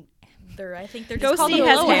are. I think they're just Ghosty called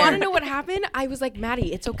has a You hair. want to know what happened? I was like,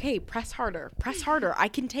 Maddie, it's okay. Press harder. Press harder. I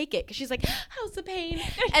can take it. 'Cause she's like, how's the pain?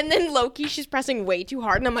 And then Loki, she's pressing way too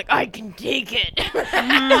hard, and I'm like, I can take it.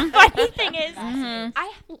 The funny thing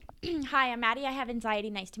is, hi, I'm Maddie. I have anxiety.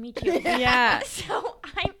 Nice to meet you. Yeah. So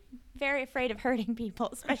I'm very afraid of hurting people,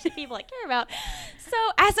 especially people I care about. So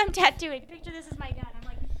as I'm tattooing, picture this is my gun. I'm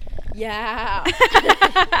like, Yeah.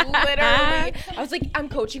 Literally. I was like, I'm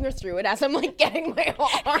coaching her through it as I'm like getting my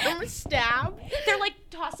arm stabbed. they're like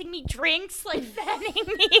tossing me drinks, like fanning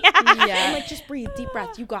me. I'm like, just breathe, deep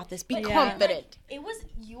breath. You got this. Be Yeah. confident. It was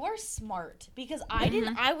you are smart because I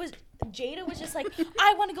didn't. Jada was just like,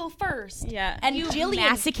 I want to go first. Yeah. And You Jillian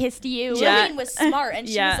masochist, you. Yeah. Jillian was smart, and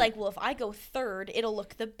she Yeah. was like, "Well, if I go third, it'll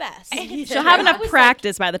look the best." She'll have enough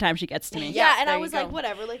practice by the time she gets to me. Yeah, and there I you was go. like,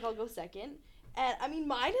 "Whatever, like I'll go second." And I mean,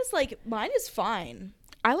 mine is fine.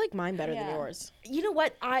 I like mine better than Yeah. yours. You know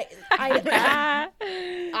what? I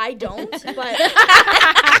don't, but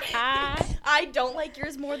I don't like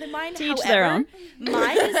yours more than mine. To each However, their own.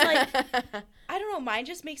 Mine is like, I don't know. Mine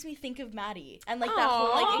just makes me think of Maddie and like that whole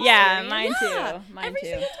like Aw. Yeah, experience. mine Yeah, too. Mine Every too.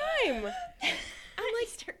 single time. I'm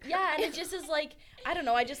like, yeah, and it just is like, I don't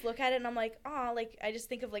know. I just look at it and I'm like, oh, like I just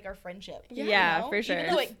think of like our friendship. Yeah, you know? for sure.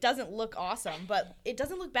 Even though it doesn't look awesome, but it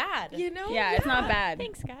doesn't look bad. You know? Yeah, it's not bad.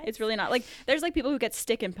 Thanks, guys. It's really not. Like, there's like people who get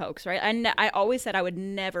stick and pokes, right? I always said I would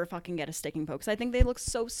never fucking get a stick and poke because I think they look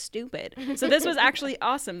so stupid. So this was actually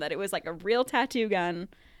awesome that it was like a real tattoo gun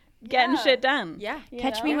getting Yeah. shit done. Yeah.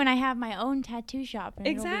 Catch me when I have my own tattoo shop, and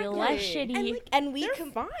it'll be less Exactly. shitty. And we They're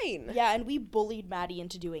fine. Yeah, and we bullied Maddie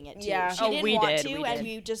into doing it too. Yeah. She Oh, didn't we want did, to, we and did.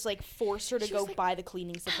 we just like forced her to She go was like, buy the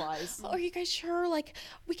cleaning supplies. Oh, are you guys sure? Like,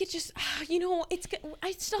 we could just,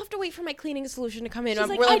 I still have to wait for my cleaning solution to come in. She's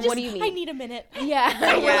like, We're like, I what do you need? I need a minute. Yeah.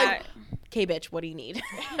 We're Yeah. like, okay, bitch, what do you need?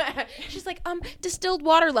 She's like, distilled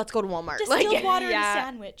water. Let's go to Walmart. Distilled Like, water yeah. and a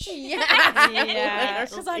sandwich. Yeah. Yeah.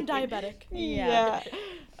 Because I'm diabetic. Yeah.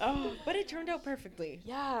 Oh, but it turned out perfectly.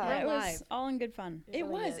 Yeah, it was alive. all in good fun. It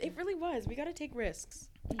was. It really was. We got to take risks.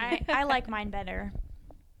 I like mine better.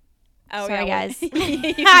 Oh, Sorry, yeah, guys.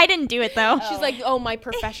 I didn't do it though. She's like, oh, my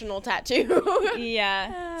professional tattoo.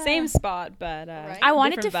 yeah. Same spot, but I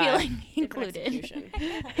wanted to different feel vibe. Different included. execution.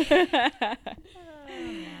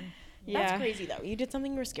 Yeah. That's crazy, though. You did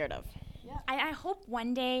something you were scared of. I hope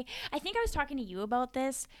one day. I think I was talking to you about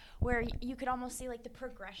this, where you could almost see like the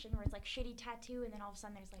progression, where it's like shitty tattoo, and then all of a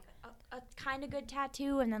sudden there's like a kind of good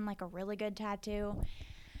tattoo, and then like a really good tattoo.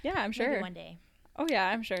 Yeah, I'm sure. Maybe one day. Oh yeah,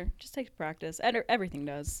 I'm sure. Just takes practice. Everything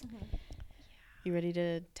does. You ready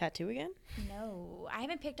to tattoo again? No, I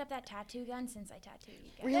haven't picked up that tattoo gun since I tattooed you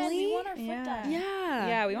guys. Really? We want our foot Yeah. done. Yeah.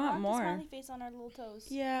 Yeah, we We want the more. smiley face on our little toes.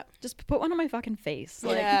 Yeah. Just put one on my fucking face.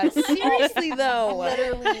 Like, Yeah. Seriously, though.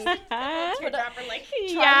 Literally. yeah. Try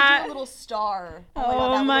to do a little star.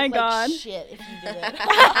 Oh my that would look God. like shit if you did it.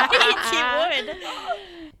 It would.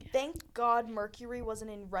 Thank God Mercury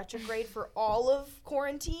wasn't in retrograde for all of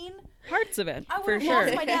quarantine. Parts of it, I for would have sure.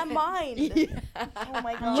 lost my damn mind. Oh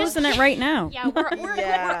my I'm God. losing it right now. Yeah, we're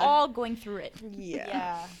Yeah. all going through it. Yeah.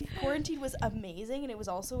 Yeah. Quarantine was amazing, and it was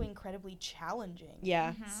also incredibly challenging.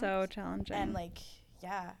 Yeah. So challenging. And like,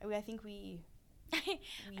 yeah, I think we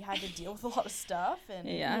we had to deal with a lot of stuff. And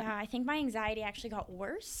Yeah. I think my anxiety actually got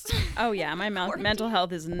worse. Oh yeah, my mental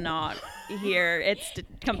health is not here. It's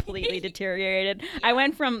completely deteriorated. I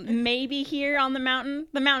went from maybe here on the mountain.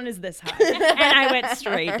 The mountain is this high, and I went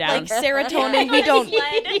straight down. like serotonin, we don't.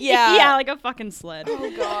 Yeah, like a fucking sled.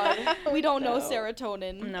 Oh God, we don't know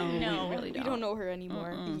serotonin. No, we really don't. We don't know her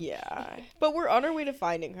anymore. Yeah. But we're on our way to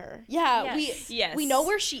finding her. Yeah, Yes. we know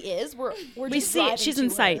where she is. We're We just see it. driving She's to in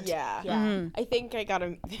her. sight. Yeah. Yeah. Mhm. I think I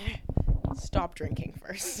gotta stop drinking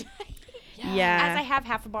first. Yeah. As I have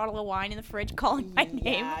half a bottle of wine in the fridge calling my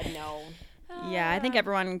name. Yeah, no. Yeah, I think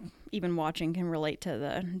everyone, even watching, can relate to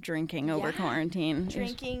the drinking over Yeah. quarantine.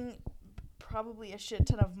 Drinking probably a shit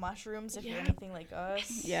ton of mushrooms if you're anything like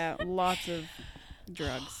us. Yeah, lots of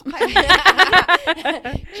drugs.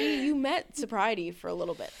 Gee, you met sobriety for a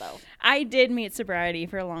little bit though. I did meet sobriety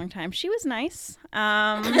for a long time. She was nice.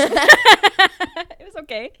 It was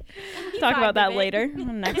okay. Talk about that later.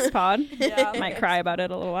 Next pod. Yeah. Might cry about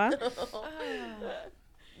it a little while.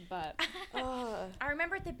 But I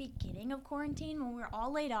remember at the beginning of quarantine when we were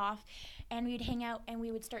all laid off and we'd hang out and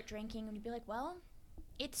we would start drinking and we'd be like, well,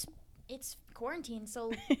 it's quarantine,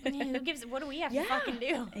 so who gives, what do we have to fucking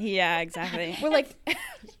do? Yeah, exactly. we're like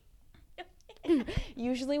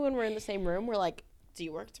usually when we're in the same room, we're like, do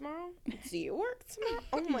you work tomorrow? Do you work tomorrow?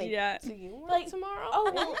 Oh my Yeah. do you work Like, tomorrow?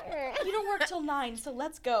 Oh, well, you don't work till 9, so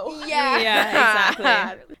let's go. Yeah. Yeah,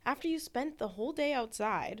 exactly. After you spent the whole day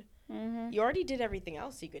outside, Mm-hmm. you already did everything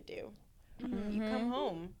else you could do. You come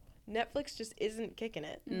home. Netflix just isn't kicking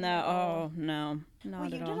it. No, oh, no. Not Well,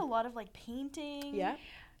 you at did a all. lot of like painting. Yeah.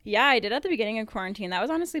 Yeah, I did at the beginning of quarantine. That was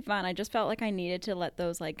honestly fun. I just felt like I needed to let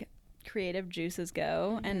those, like, creative juices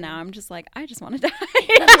go. And now I'm just like, I just want to die.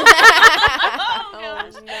 Oh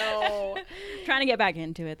no. Trying to get back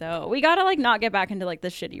into it though. We gotta like not get back into like the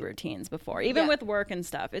shitty routines before, even Yeah. with work and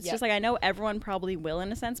stuff. It's Yeah. just like I know everyone probably will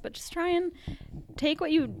in a sense, but just try and take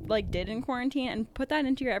what you like did in quarantine and put that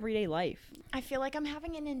into your everyday life. I feel like I'm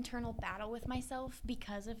having an internal battle with myself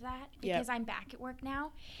because of that. Yep. Because I'm back at work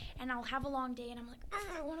now, and I'll have a long day, and I'm like,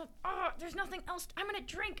 I want to. There's nothing else. I'm gonna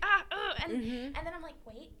drink. And then I'm like,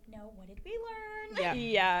 wait, no. What did we learn? Yeah.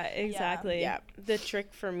 Yeah, exactly. Yeah. The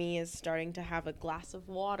trick for me is starting to have a glass of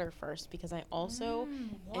water first because I also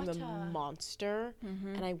am a monster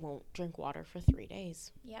and I won't drink water for 3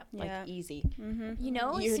 days. Yep. Like Yeah. easy. You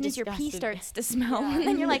know, as You're soon as your pee disgusted. starts to smell, and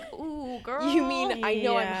then you're like, ooh, girl. You mean I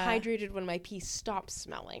know Yeah. I'm hydrated when my pee stops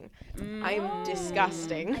smelling. I'm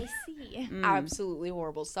disgusting. I see. Absolutely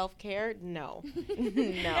horrible. Self-care? No.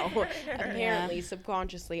 No. Apparently,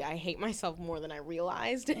 subconsciously, I hate myself more than I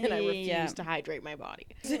realized and I refuse Yeah. to hydrate my body.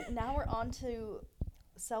 Now we're on to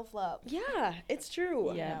self-love. Yeah, it's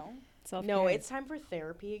true. Yeah. No. Self-care. No, it's time for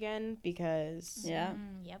therapy again because yeah.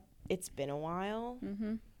 Yep. it's been a while.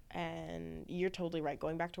 Mm-hmm. And you're totally right.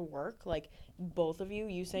 Going back to work, like both of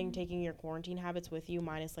you saying taking your quarantine habits with you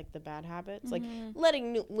minus like the bad habits, like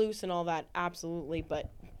letting loose and all that, absolutely.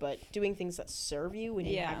 But doing things that serve you when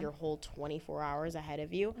you Yeah. have your whole 24 hours ahead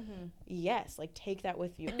of you, yes, like take that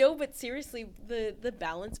with you. No, but seriously, the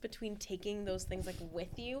balance between taking those things like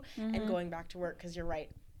with you and going back to work, because you're right.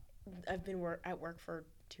 I've been at work for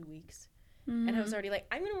 2 weeks. And I was already like,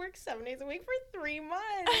 I'm going to work 7 days a week for 3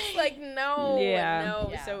 months. Like, no. Yeah. No.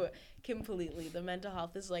 Yeah. So completely. The mental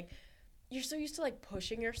health is like, you're so used to like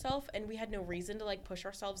pushing yourself. And we had no reason to like push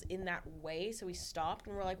ourselves in that way. So we stopped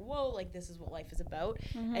and we're like, whoa, like this is what life is about.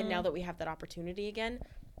 And now that we have that opportunity again,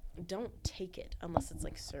 don't take it unless it's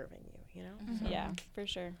like serving you, you know? So, Yeah, for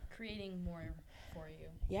sure. Creating more for you.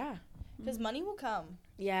 yeah. Because money will come.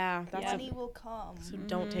 Yeah. That's Money will come. so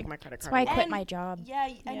don't take my credit That's card. why I away. quit And- my job. Yeah,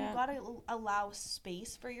 and Yeah. you gotta allow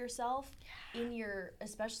space for yourself in your,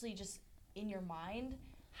 especially just in your mind,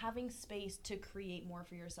 having space to create more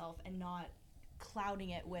for yourself and not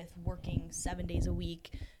clouding it with working 7 days a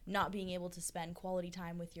week, not being able to spend quality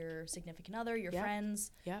time with your significant other, your Yep.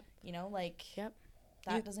 friends. Yep. You know, like Yep.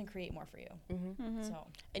 that You- doesn't create more for you. So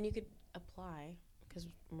And you could apply, because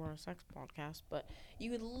we're a sex podcast, but you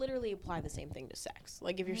could literally apply the same thing to sex.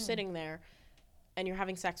 Like if you're sitting there and you're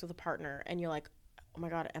having sex with a partner and you're like, oh my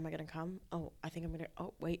God, am I going to come? Oh, I think I'm going to,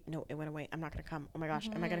 oh, wait, no, it went away. I'm not going to come. Oh my gosh,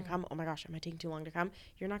 am I going to come? Oh my gosh, am I taking too long to come?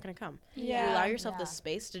 You're not going to come. If you allow yourself the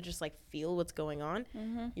space to just like feel what's going on,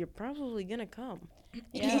 you're probably going to come.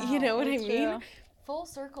 You know what I mean? full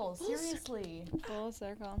circle, seriously. Full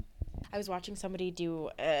circle. I was watching somebody do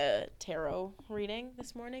a tarot reading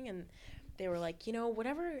this morning, and they were like, you know,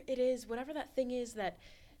 whatever it is, whatever that thing is that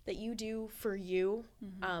you do for you,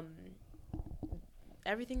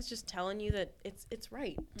 everything's just telling you that it's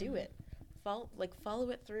right. Do it. Follow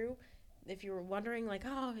it through. if you're wondering like,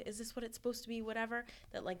 oh, is this what it's supposed to be, whatever,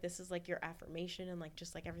 that like this is like your affirmation and like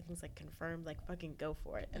just like everything's like confirmed, like fucking go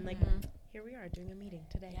for it. And like here we are doing a meeting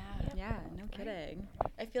today. Yeah, no kidding.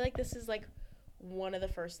 I feel like this is like one of the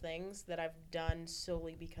first things that I've done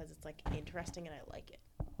solely because it's like interesting and I like it.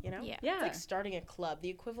 You know? Yeah. Yeah. It's like starting a club. The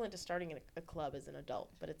equivalent to starting a club as an adult,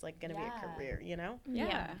 but it's like going to be a career, you know?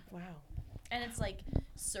 Yeah. Wow. And it's like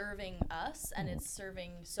serving us, and it's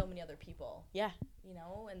serving so many other people. Yeah. You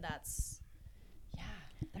know, and that's,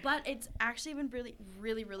 But it's actually been really,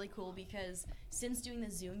 really, really cool because since doing the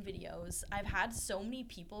Zoom videos, I've had so many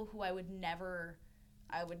people who I would never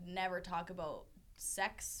talk about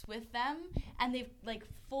sex with them, and they've like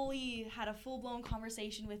fully had a full-blown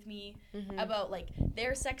conversation with me about like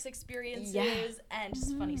their sex experiences and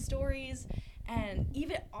just funny stories, and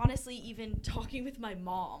even talking with my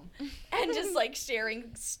mom and just like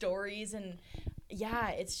sharing stories, and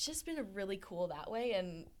it's just been really cool that way.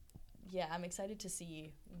 And I'm excited to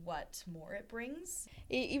see what more it brings.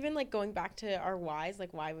 Even like going back to our whys,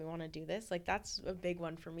 like why we want to do this, like that's a big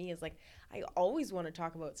one for me, is like I always want to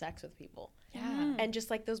talk about sex with people. And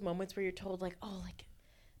just like those moments where you're told like, oh, like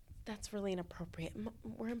that's really inappropriate,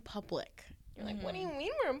 we're in public. You're like, what do you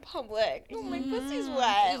mean we're in public? Oh, my pussy's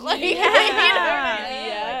wet. Like, you know what I mean?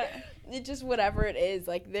 Like, it just whatever it is,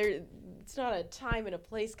 like it's not a time and a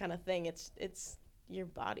place kind of thing. It's your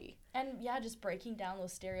body. And just breaking down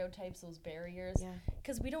those stereotypes, those barriers. Yeah.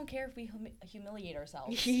 Because we don't care if we humiliate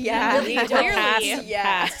ourselves. Yeah. We really don't.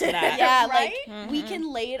 Past that. Yeah, right? like we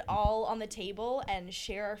can lay it all on the table and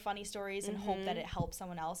share our funny stories and hope that it helps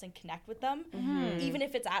someone else and connect with them, even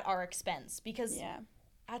if it's at our expense. Because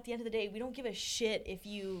at the end of the day, we don't give a shit if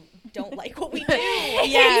you don't like what we do.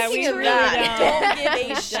 Yeah, we really don't give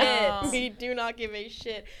a shit. We do not give a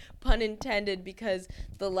shit, pun intended, because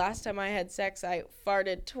the last time I had sex, I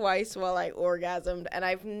farted twice while I orgasmed, and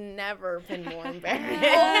I've never been more embarrassed.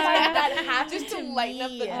 That happened just to lighten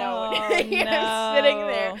up the note. Oh, I'm sitting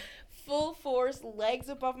there, full force, legs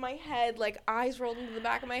above my head, like eyes rolled into the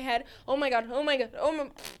back of my head. Oh my god, oh my god, oh my...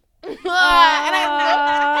 and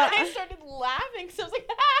I started laughing, so I was like,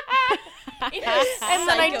 and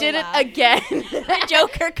then I did it again. The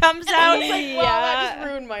Joker comes out. It's like, well, that just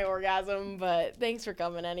ruined my orgasm, but thanks for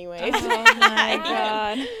coming anyways. Oh my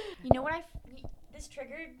god. You know what this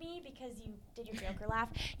triggered me because you did your Joker laugh.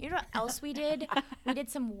 You know what else we did? We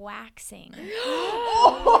did some waxing. We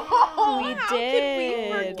How did.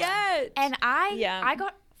 could we forget? And I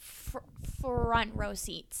got front row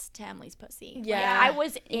seats to Emily's pussy. Yeah.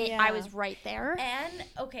 Like, I was right there. And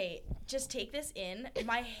okay, just take this in.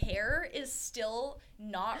 My hair is still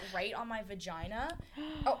not right on my vagina.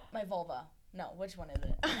 Oh, my vulva. No, which one is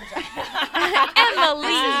it? Emily,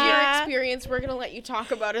 this is your experience. We're gonna let you talk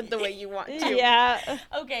about it the way you want to. Yeah.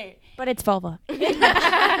 Okay. But it's vulva.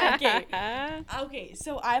 Okay,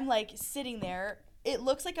 so I'm like sitting there. It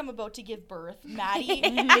looks like I'm about to give birth. Maddie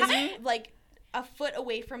is like a foot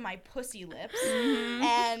away from my pussy lips,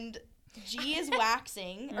 and G is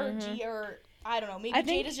waxing, or I don't know, maybe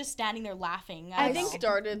Jada's just standing there laughing. I think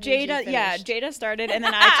started. Jada started, and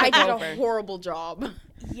then I took did over. a horrible job.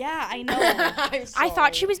 Yeah, I know. I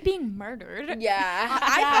thought she was being murdered. Yeah,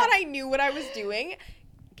 I thought I knew what I was doing.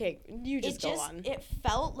 Okay, you just go on. It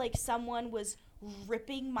felt like someone was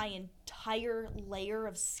ripping my entire layer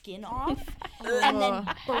of skin off and then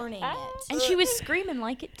burning it. And she was screaming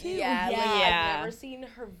like it too. Yeah. I've never seen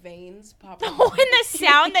her veins pop up. Oh, and the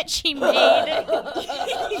sound that she made.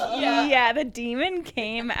 Yeah, the demon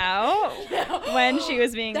came out when she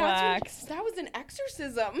was being waxed. That was an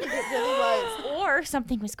exorcism. It really was. Or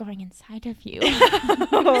something was going inside of you.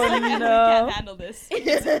 Oh I no. can't handle this.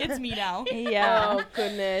 It's me now. Yeah. Oh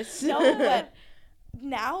goodness. No, but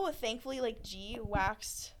now, thankfully, like, G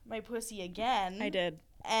waxed my pussy again. I did.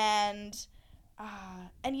 And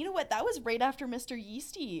you know what? That was right after Mr.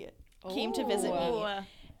 Yeasty came to visit me.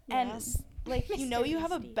 And, like, you know you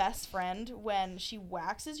have a best friend when she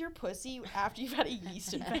waxes your pussy after you've had a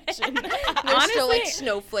yeast infection. There's still like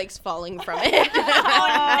snowflakes falling from it.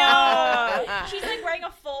 Oh, no. She's, like, wearing a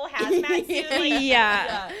full hazmat suit. Like,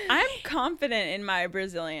 Yeah. I'm confident in my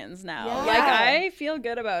Brazilians now. Yeah. Like, I feel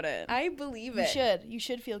good about it. I believe it. You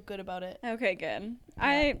should feel good about it. Okay, good.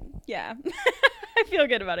 I feel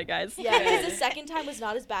good about it, guys. Yeah, because the second time was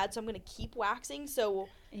not as bad, so I'm going to keep waxing. So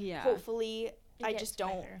Yeah. hopefully I just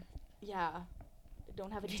don't. better. Yeah.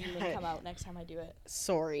 Don't have a demon come out next time I do it.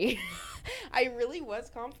 Sorry. I really was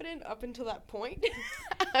confident up until that point.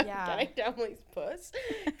 I'm getting Emily's puss.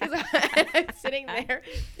 Because I'm sitting there,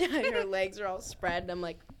 her legs are all spread, and I'm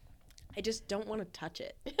like, I just don't want to touch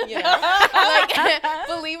it. You know? Like,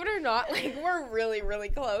 believe it or not, like, we're really, really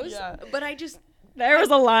close. Yeah. But I just There was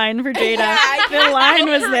a line for Jada. Yeah, I The can't line look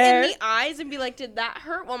was her there. in the eyes and be like, did that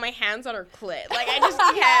hurt? While my hands on her clit. Like, I just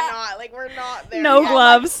cannot. Like, we're not there. No yet.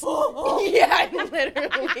 gloves. Yeah,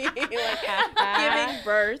 literally. Like, giving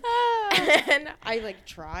birth. And I, like,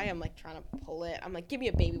 try. I'm, like, trying to pull it. I'm like, give me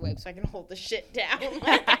a baby wipe so I can hold the shit down.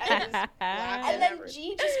 Like, I just laughed And at then everything.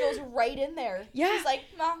 G just goes right in there. Yeah. She's like,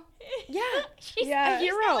 nah. Yeah. She's Yeah. A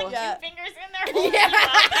hero. like Yeah. 2 fingers in there.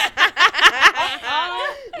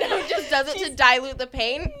 No, it just does it to dilute the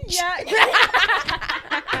pain. Yeah.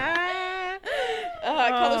 I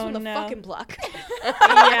call this Oh, one the no. fucking pluck.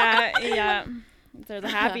 yeah. There's a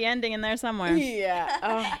happy ending in there somewhere. Yeah.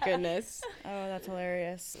 Oh, goodness. Oh, that's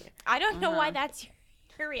hilarious. I don't know why that's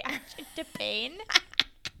your reaction to pain.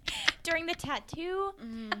 During the tattoo,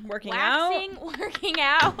 Working out. waxing, working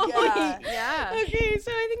out. Yeah. Yeah. Okay,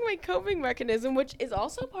 so I think my coping mechanism, which is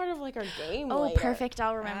also part of like our game, Oh, later, perfect.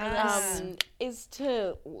 I'll remember this. is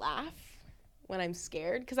to laugh when I'm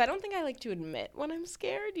scared, because I don't think I like to admit when I'm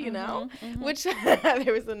scared, you know. Which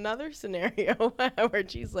there was another scenario where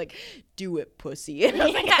she's like, "Do it, pussy," and I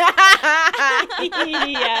was like,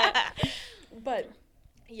 Yeah. But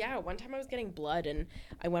yeah, one time I was getting blood and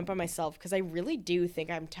I went by myself because I really do think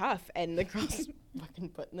I'm tough. And the girl's fucking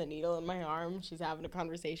putting the needle in my arm. She's having a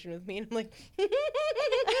conversation with me, and I'm like,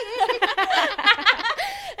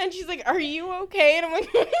 and she's like, "Are you okay?" And I'm like,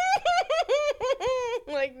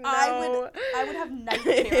 like no. I would have night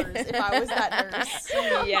terrors if I was that nurse.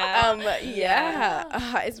 Yeah.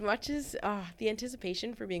 As much as the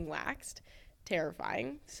anticipation for being waxed,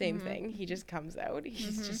 terrifying. Same thing. He just comes out.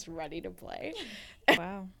 He's just ready to play.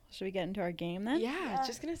 Wow. Should we get into our game then? Yeah,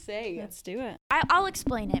 just gonna say. Let's do it. I'll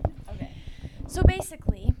explain it. Okay. So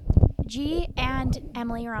basically, G and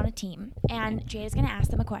Emily are on a team, and Jay is going to ask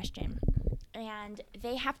them a question. And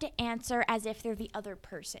they have to answer as if they're the other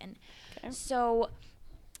person. Okay. So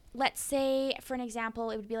let's say, for an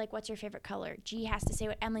example, it would be like, what's your favorite color? G has to say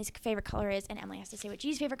what Emily's favorite color is, and Emily has to say what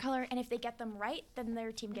G's favorite color. And if they get them right, then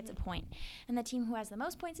their team gets a point. And the team who has the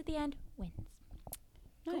most points at the end wins.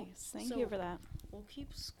 Nice. Thank So- you for that. We'll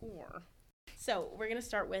keep score. So we're gonna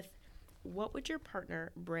start with, what would your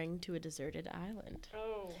partner bring to a deserted island?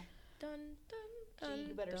 Oh. Dun dun dun. Gee,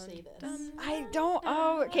 you better say this. Dun, I don't.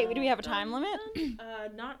 Oh, okay. Do we have a time limit?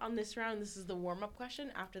 not on this round. This is the warm-up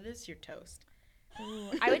question. After this, you're toast.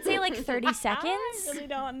 I would say like 30 seconds. I really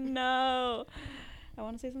don't know. I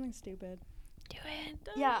want to say something stupid. Do it.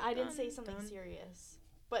 Yeah, I didn't say something serious.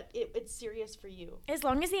 But it's serious for you. As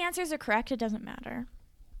long as the answers are correct, it doesn't matter.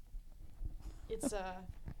 It's 5.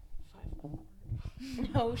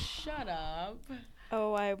 No, shut up.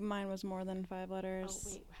 Oh, mine was more than 5 letters.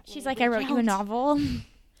 Oh, wait. She's like, I wrote you a novel.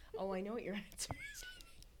 Oh, I know what your answer is.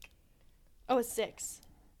 Oh, it's 6.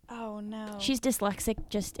 Oh no. She's dyslexic,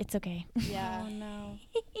 it's okay. Yeah. Oh no.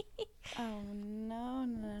 Oh no,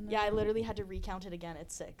 no. Yeah, I literally had to recount it again.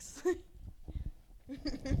 It's 6.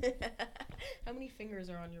 How many fingers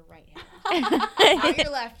are on your right hand? Not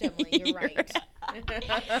your left, Emily. You're right.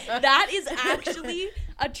 That is actually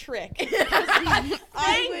a trick.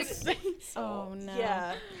 I would. Oh no.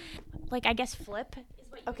 Yeah. Like, I guess flip.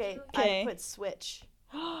 Okay. Okay. I put switch.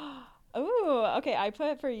 Ooh, okay. I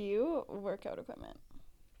put for you workout equipment.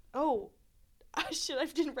 Oh. Shit, I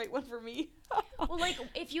didn't write one for me. Well, like,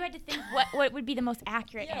 if you had to think what would be the most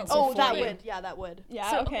accurate answer Oh, for that you. would. Yeah, that would. Yeah.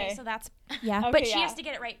 So, okay. so that's, yeah. Okay, But she yeah. has to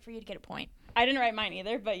get it right for you to get a point. I didn't write mine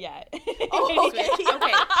either, but yeah. Oh, okay.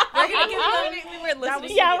 Okay. We're gonna give we're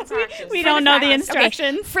listening Yeah, to the practice. we don't know the Okay,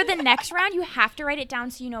 instructions. for the next round, you have to write it down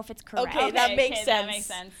so you know if it's correct. Okay, that makes That sense. makes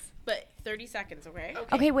sense. But 30 seconds, okay?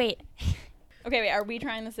 Okay, wait. Okay, wait. Are we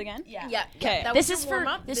trying this again? Yeah. Yeah. Okay. That This was is your for-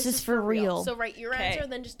 warm-up. this is for real. So write your Okay. answer,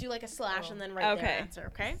 then just do like a slash, and then write Okay. their answer,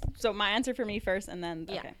 okay? So my answer for me first, and then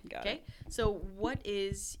Yeah. okay, got Okay. it. So what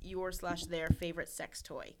is your / their favorite sex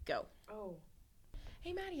toy? Go. Oh.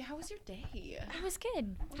 Hey, Maddie, how was your day? It was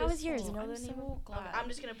good. How was yours? You know I'm the name so of- glad. I'm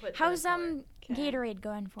just gonna put. How's color. Gatorade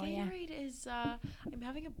going for you? Gatorade is I'm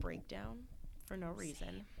having a breakdown for no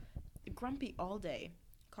reason. Grumpy all day.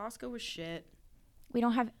 Costco was shit. We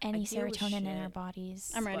don't have any deal with serotonin in our shit.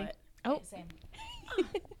 bodies. I'm ready. But Oh, Same.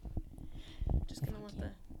 just gonna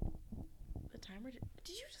let the timer. Did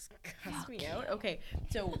you just cuss me out? Okay.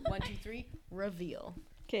 So 1, 2, 3. Reveal.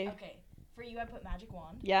 Okay. Okay. For you, I put magic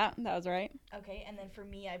wand. Yeah, that was right. Okay, and then for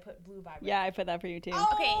me, I put blue vibrator. Yeah, I put that for you too.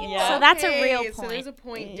 okay. Yeah. So that's a real So there's point. a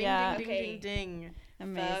point. Ding, Yeah. ding, Okay. ding, ding, ding.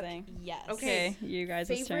 Amazing. Yes. Okay. Okay, you guys'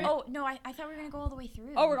 Favorite- turn. Oh no, I thought we were gonna go all the way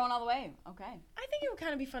through. Oh, we're going all the way. Okay. I think it would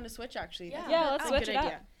kind of be fun to switch, actually. Yeah. Yeah, let's That's a switch good it up.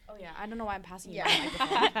 idea. Oh yeah. I don't know why I'm passing you. Yeah. the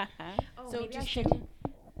microphone. Oh, So maybe I just should. do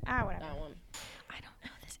Whatever. that one. I don't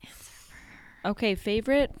know this answer. Okay,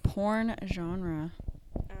 favorite porn genre.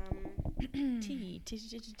 T.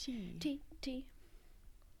 T.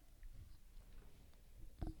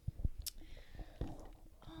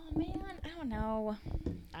 Oh man, I don't know.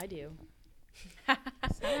 I do.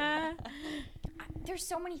 There's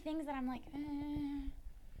so many things that I'm like,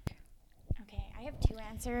 Okay, I have 2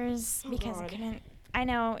 answers because I God. couldn't. I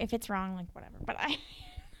know if it's wrong, like whatever, but I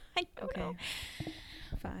don't know.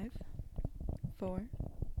 5, 4,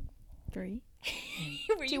 3,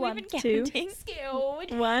 Were 2, you 1, even 2,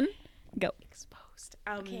 counting? 1, go. Exposed.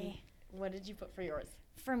 Okay. What did you put for yours?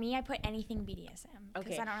 For me, I put anything BDSM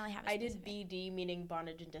because Okay. I don't really have. A I did specific. BD, meaning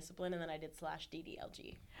bondage and discipline, and then I did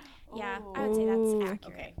 /DDLG. Yeah, I would say that's Ooh. accurate.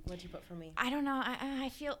 Okay, what'd you put for me? I don't know. I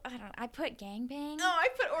feel I don't. I put gangbang, Oh, I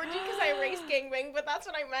put orgy because I erased gangbang, but that's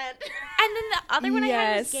what I meant. and then the other one I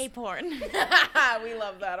had was Yes. gay porn. We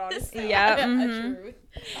love that, honestly. Yeah, A mhm. truth.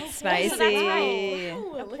 Spicy. So that's right.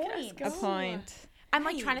 Wow, look at us point. go. A point. I'm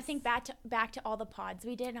like trying to think back to all the pods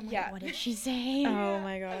we did. I'm like, Yeah. what did she say? Oh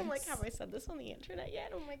my god. I'm like, have I said this on the internet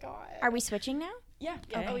yet? Oh my god. Are we switching now? Yeah.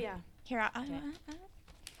 Okay. Oh yeah. Here,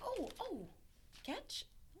 Oh. Catch.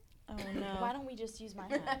 Oh Why no. don't we just use my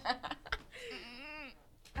hand?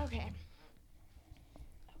 okay.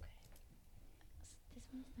 This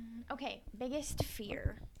one's okay. Biggest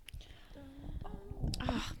fear.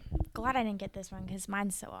 Oh, glad I didn't get this one because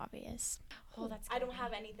mine's so obvious. Oh, that's. I don't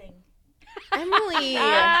have anything. Emily.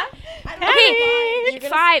 Okay, You're gonna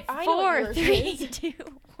 5, I know what 4, yours 3, is. 2,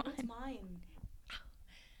 1. What's mine?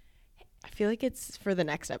 I feel like it's for the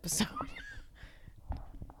next episode.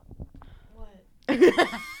 What? Can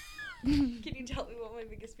Can you tell me what my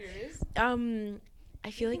biggest fear is? I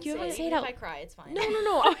feel like you have Say a... it If out. I cry, it's fine.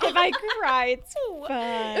 No. If I cry, it's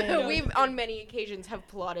fine. We've on many occasions have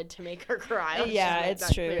plotted to make her cry. Let's Yeah, just make it's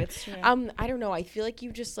that true. clear. It's true. I don't know. I feel like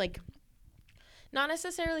you just like, not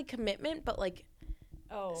necessarily commitment, but like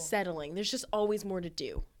Oh. settling. There's just always more to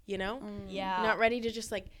do. You know, Yeah. not ready to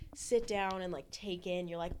just like sit down and like take in.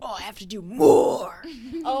 You're like, oh, I have to do more.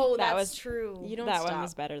 Oh, That that's was- true. You don't that stop. one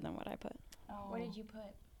was better than what I put. What did you put?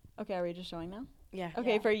 Okay, are we just showing now? Yeah.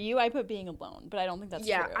 Okay, Yeah. for you, I put being alone, but I don't think that's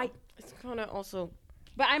yeah. true. It's kind of also.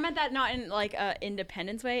 But I meant that not in like a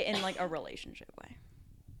independence way, in like a relationship way.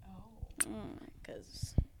 Oh.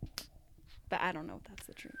 Because But I don't know if that's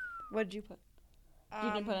the truth. What did you put?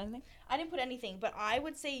 You didn't put anything? I didn't put anything, but I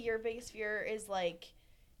would say your biggest fear is like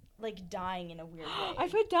dying in a weird way. I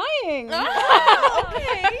put dying.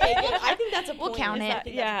 Okay, good. I think that's a point. We'll count Is it. that- think that's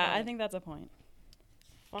a Yeah, I point. think that's a point.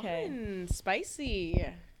 Okay. fun, spicy.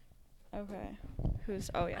 Okay.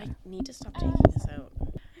 Oh yeah. I need to stop taking this out.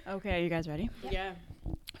 Okay, are you guys ready? Yeah.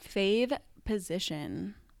 Fave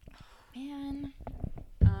position. Man,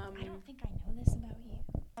 Um. I don't think I know this about you.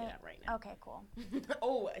 Yeah, right now. Okay, cool.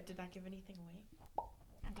 Oh, did that give anything away?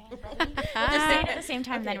 Okay, ready? We'll just say it at the same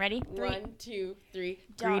time then. Ready? 1, 2, 3.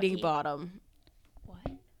 Doggy. Greedy bottom. What?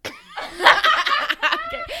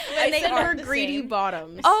 I they said are we're the greedy same.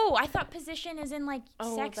 bottoms. Oh, I thought position is in like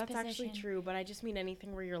Oh, sex that's position. actually true, but I just mean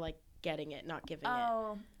anything where you're like getting it, not giving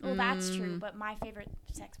Oh, well, that's true. Mm. But my favorite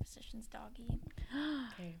sex position's doggy. it.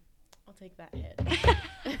 Okay, I'll take that hit.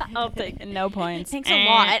 I'll take no points. Thanks a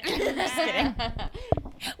lot. Just kidding.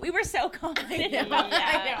 We were so confident. I know. about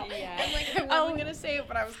that. I know. I'm like, I wasn't gonna say it,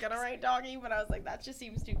 but I was gonna write doggy, but I was like, that just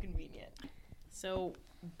seems too convenient. So,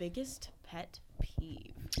 biggest pet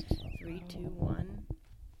peeve. 3, 2, 1.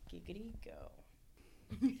 Giggity go.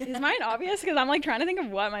 Is mine obvious? Because I'm like trying to think of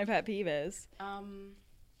what my pet peeve is. Um.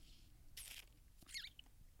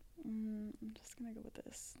 I'm just gonna go with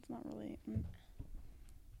this. It's not really.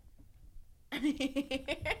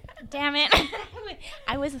 Damn it.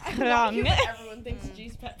 I was Wrong. wrong. Everyone thinks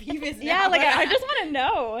G's pet peeve is Yeah, now. like I just want to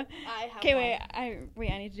know. I have Okay, mine.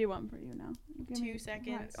 wait. I need to do one for you now. Give 2 me-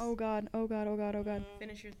 seconds. Oh god.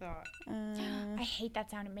 Finish your thought. I hate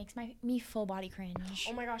that sound. It makes me full body cringe.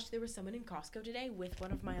 Oh my gosh, there was someone in Costco today with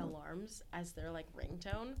one of my alarms as their like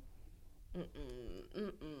ringtone.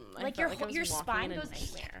 I Like, felt your I was your walking spine in a goes-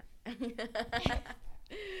 nightmare.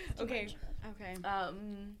 Okay. Okay.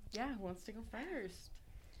 Yeah, who wants to go first?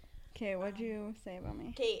 Okay, what'd you say about me?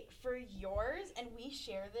 Okay, for yours, and we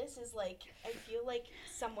share this, is like, I feel like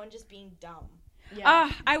someone just being dumb.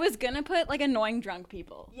 I was gonna put like annoying drunk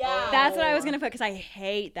people. Yeah. That's what I was gonna put because I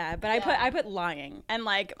hate that. But Yeah. I put lying, and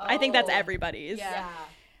like I think that's Oh. everybody's. Yeah.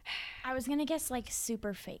 I was gonna guess like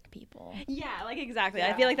super fake people. Yeah, like exactly. I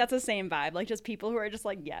Yeah. feel like that's the same vibe. Like just people who are just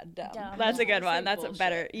like, yeah, dumb. Dumb. That's a good Yeah. one. That's Bullshit.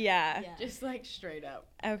 better. Yeah. Yeah. Just like straight up.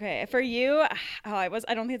 Okay, for you, I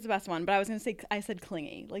don't think it's the best one, but I was gonna say I said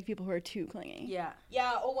clingy, like people who are too clingy. Yeah.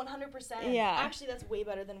 Yeah, oh, 100%. Yeah. Actually, that's way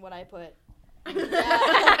better than what I put. We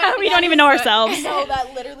don't even know ourselves. No,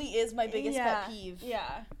 that literally is my biggest Yeah. pet peeve.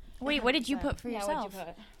 Yeah. Wait, what did you 100%. put for Yeah, yourself? what'd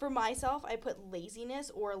you put? For myself, I put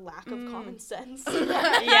laziness or lack of common sense.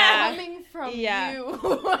 Yeah. Coming from Yeah. you.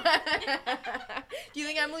 Do you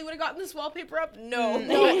think Emily would have gotten this wallpaper up? No.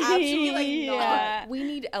 No, absolutely not. Yeah. We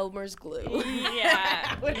need Elmer's glue.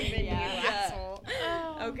 Yeah. Would have been Yeah. you, asshole.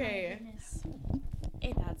 Okay.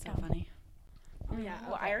 That's so funny. Oh, yeah.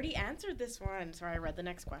 Well, I already answered this one. Sorry, I read the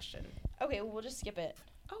next question. Okay, well, we'll just skip it.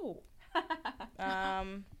 Oh. I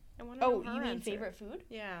want to know her you mean answer. favorite food?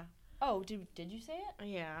 Yeah. Oh, did you say it?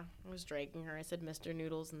 Yeah. I was dragging her. I said Mr.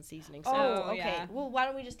 Noodles and seasoning Oh, salad. okay. yeah. Well, why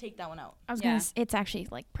don't we just take that one out? I was Yeah. gonna. It's actually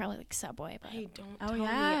like probably like Subway, but Hey, don't Oh, tell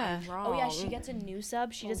yeah. me I'm wrong. Oh yeah, she gets a new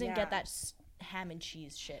sub. She doesn't yeah. get that ham and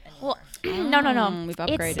cheese shit anymore. well, no. We've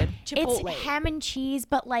upgraded. Chipotle. It's ham and cheese,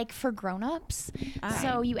 but like for grown-ups.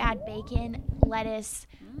 So you add bacon, lettuce,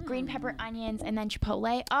 green pepper, onions, and then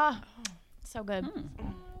chipotle. Oh, so good.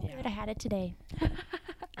 Yeah. Could have had it today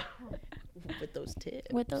with those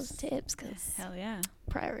tips. with those tips, cause Hell yeah.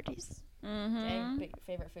 priorities. Okay, big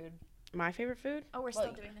favorite food. My favorite food? Oh, we're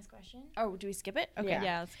still doing this question. Oh, do we skip it? Okay. Yeah.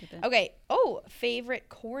 Yeah, let's skip it. Okay. Oh, favorite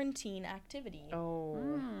quarantine activity. Oh.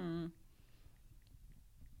 Mm.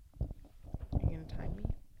 Are you going to time me?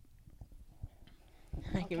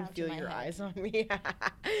 I I'll can count in feel my your head. eyes on me.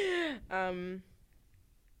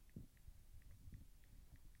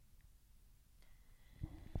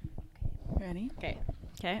 Ready? Okay.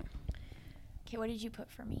 Okay. Okay, what did you put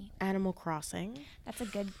for me? Animal Crossing. That's a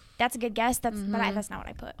good guess. That's that's not what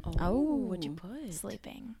I put. Oh. What'd you put?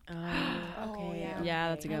 Sleeping. Okay. yeah. Yeah,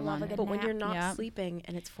 that's a I good love one. a good But when nap. you're not Yeah. sleeping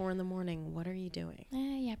and it's 4 a.m, what are you doing?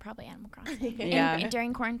 Yeah, probably Animal Crossing. Yeah. And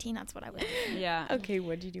during quarantine, that's what I would do. Yeah. Okay,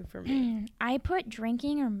 what'd you do for me? I put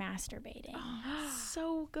drinking or masturbating.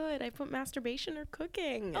 So good. I put masturbation or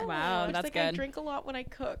cooking. Wow, It's that's like I good. drink a lot when I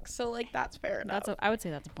cook, so like that's fair enough. I would say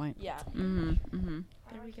that's a point. Yeah. Mm-hmm. Mm-hmm.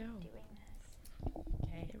 There we go. Okay.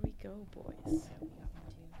 Here we go, boys.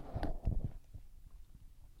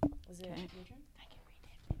 Is it Okay. your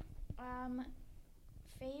turn?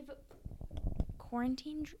 Fave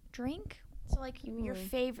quarantine drink. So like your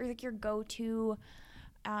favorite, like your go-to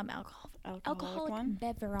alcoholic one?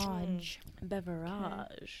 beverage.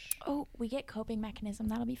 Beverage. Oh, we get coping mechanism.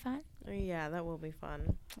 That'll be fun. Oh, yeah, that will be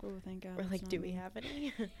fun. Oh, thank God. Or it's like, not do we me. have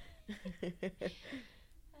any?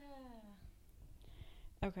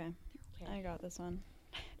 Okay. I got this one.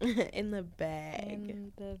 In the bag.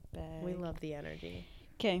 In the bag. We love the energy.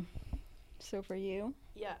 Okay. So for you,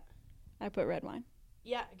 Yeah. I put red wine.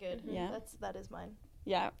 Yeah. Good. Yeah. That is mine.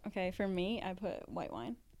 Yeah. Okay. For me, I put white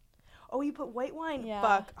wine. Oh, you put white wine? Yeah.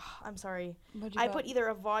 Fuck. Oh, I'm sorry. What'd you I put? put either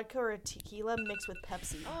a vodka or a tequila mixed with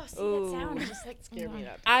Pepsi. Oh, see Ooh. that sound just like Scared me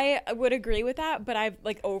up. I would agree with that, but I've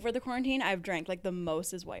like over the quarantine, I've drank like the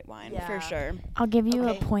most is white wine Yeah. for sure. I'll give you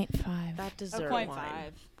Okay. a 0.5. That A dessert point wine.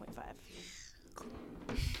 five.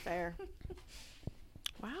 0.5. Fair.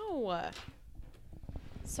 Wow.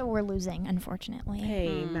 So we're losing, unfortunately.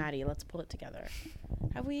 Hey, Maddie, let's pull it together.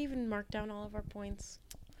 Have we even marked down all of our points?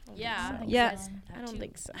 I don't Yeah. think so. Yeah. I don't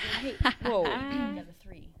think so. Hey, whoa. Yeah, the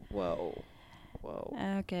 3. Whoa. Whoa.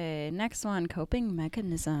 Okay, next one, coping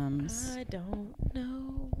mechanisms. I don't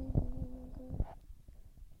know.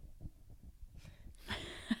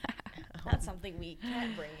 That's something we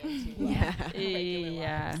can't bring into. Yeah. regular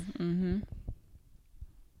Yeah. lives. Mm-hmm.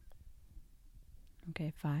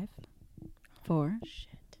 Okay, 5, 4, Shit.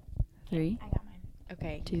 3, I got mine.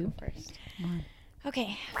 Okay, Two. you go first. 1.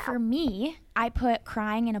 Okay, for me, I put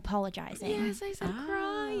crying and apologizing. I said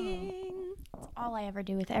crying. That's all I ever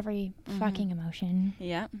do with every fucking emotion.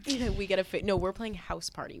 Yeah. We gotta no, we're playing house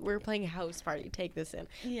party. We're playing house party. Take this in.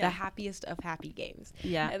 Yeah. The happiest of happy games.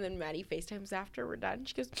 Yeah. And then Maddie FaceTimes after we're done.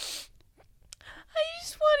 She goes, I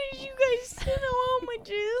just wanted you guys to know how much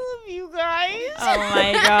I love you guys. Oh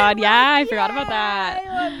my God. Yeah, I forgot about that.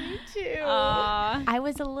 I love you too. Aw. I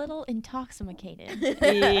was a little intoxicated.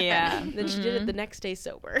 Yeah. Then she did it the next day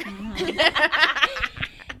sober.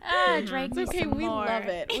 Drank It's me okay. some We more. love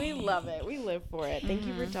it. We love it. We live for it. Thank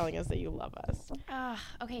you for telling us that you love us.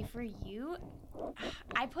 Okay, for you,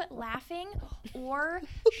 I put laughing or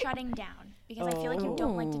shutting down because I feel like you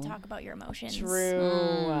don't like to talk about your emotions.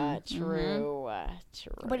 True. True.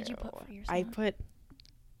 What did you put for yourself? I put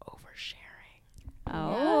oversharing.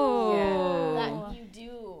 Oh. That you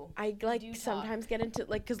do. I do like talk. sometimes get into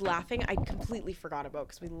like because laughing I completely forgot about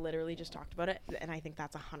because we literally just talked about it and I think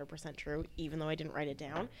that's 100% true even though I didn't write it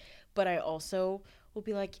down. But I also will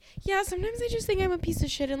be like, yeah, sometimes I just think I'm a piece of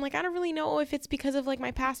shit and like I don't really know if it's because of like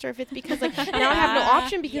my past or if it's because like now I have no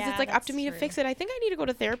option because Yeah, it's like up to that's me to true. fix it. I think I need to go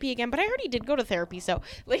to therapy again, but I already did go to therapy, so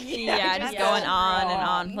like Yeah, just Yeah. going on and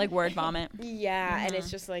Wrong. on, like word vomit. yeah, and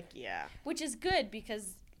it's just like yeah. Which is good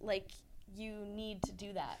because, like, you need to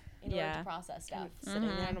do that in order Yeah. to process stuff. Sitting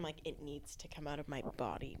there and I'm like, it needs to come out of my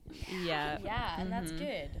body. Yeah. Yeah, and that's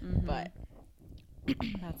good. But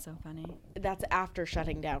That's so funny. that's after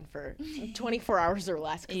shutting down for 24 hours or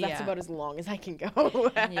less, because that's Yeah. about as long as I can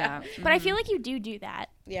go. Yeah. But I feel like you do that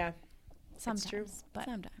Yeah, sometimes. true. But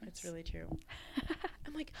Sometimes. it's really true.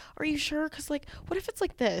 I'm like, are you sure? Because, like, what if it's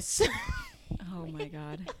like this? Oh my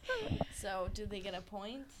god. So, do they get a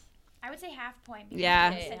point? I would say half point. Because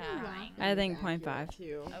Yeah. you said Yeah. drawing. I think 0.5.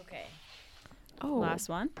 Too. Okay. Oh, Last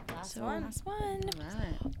one. Last So- one. Last one.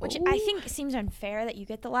 Right. Which I think seems unfair that you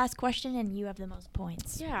get the last question and you have the most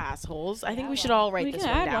points. yeah, assholes. I think Yeah, we should well, all write We this can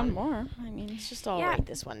one add down. one more. I mean, Let's just all Yeah. write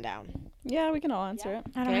this one down. yeah, we can all answer it.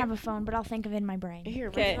 I don't Okay. have a phone, but I'll think of it in my brain. Here,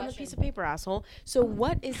 write Okay. it on a piece of paper, asshole. So,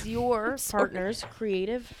 what is your sorry. partner's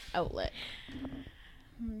creative outlet?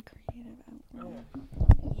 Creative outlet.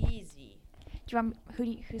 Easy. Do you want,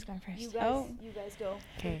 who's going first? You guys, Oh. you guys go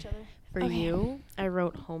for Okay. each other. For Okay. you, I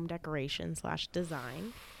wrote home decoration /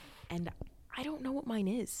 design, and I don't know what mine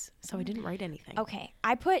is, so I didn't write anything. Okay,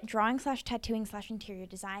 I put drawing / tattooing / interior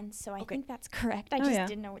design, so I Okay. think that's correct. I Oh, just yeah.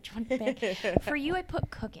 didn't know which one to pick. For you, I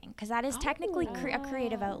put cooking because that is technically a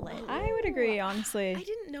creative outlet. I would agree, honestly. I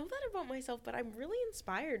didn't know that about myself, but I'm really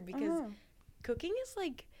inspired because Oh. cooking is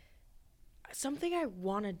like something I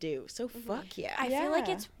want to do. So fuck yeah. I feel like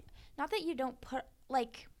Yeah. it's not that you don't put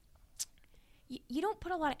like you don't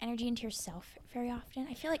put a lot of energy into yourself very often.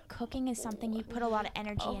 I feel like cooking is something you put a lot of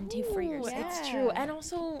energy into for Oh, yourself. It's true. And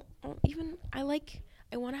also, even I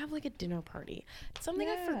want to have like a dinner party. It's something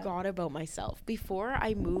I Yeah. forgot about myself. Before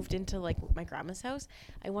I moved into like my grandma's house,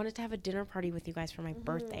 I wanted to have a dinner party with you guys for my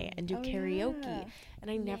birthday and do Oh, karaoke. yeah. And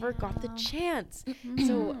I never got the Yeah. chance.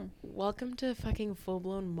 So, welcome to fucking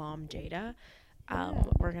full-blown mom Jada.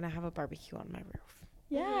 We're going to have a barbecue on my roof.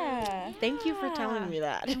 Yeah. Thank you for telling me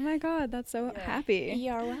that. Oh my god, that's so happy.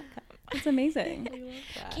 You're welcome. It's amazing.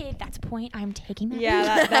 Okay, that's a point. I'm taking that.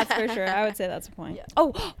 Yeah, that's for sure. I would say that's a point. Yeah.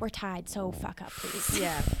 Oh, we're tied. So fuck up, please.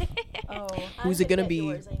 Yeah. Oh, Who's it gonna be?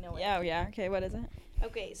 Yours, I know it. Yeah, yeah. Okay, what is it?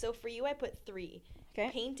 Okay, so for you, I put 3. Okay.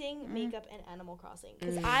 Painting, makeup, and Animal Crossing.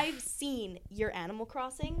 Because I've seen your Animal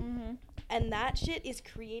Crossing, and that shit is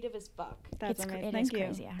creative as fuck. That's It's amazing. it Thank is you.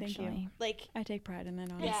 crazy, actually. Thank you. Like, I take pride in it,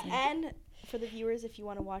 yeah, honestly. and for the viewers, if you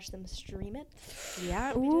want to watch them stream it,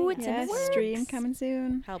 Yeah. Ooh, it's in Yes, the works. stream coming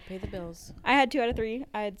soon. Help pay the bills. I had 2 out of 3.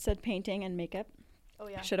 I had said painting and makeup. oh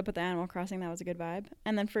yeah. Should have put the Animal Crossing. That was a good vibe.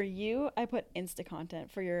 And then for you, I put Insta content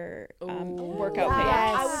for your Ooh. workout Yeah,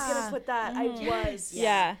 page. I was gonna put that. I was.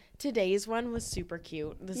 Yeah. Today's one was super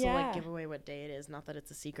cute. This will Yeah. like give away what day it is. Not that it's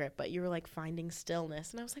a secret, but you were like finding stillness,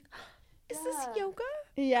 and I was like, "Is this Yeah. yoga?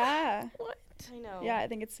 Yeah. What?" I know. Yeah, I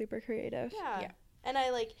think it's super creative. Yeah. Yeah. And I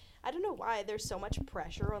don't know why there's so much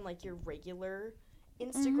pressure on like your regular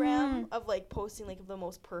Instagram of like posting like the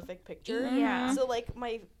most perfect picture. Yeah. So like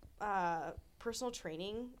my personal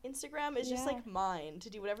training Instagram is just Yeah. like mine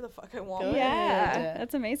to do whatever the fuck I want. Good. Yeah,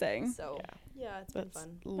 that's amazing. So yeah, it's been That's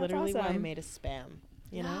fun. literally why I awesome. made a spam.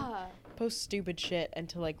 You know, Yeah. post stupid shit and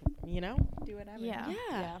to like, you know, Do whatever. Yeah.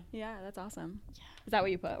 Yeah. Yeah, that's awesome. Is that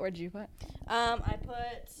what you put? Where did you put?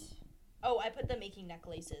 I put the making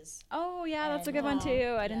necklaces. Oh, yeah, that's a And, good one too. I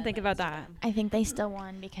yeah, didn't think that about was that. fun. I think they still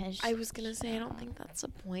won because I was gonna say I don't think that's a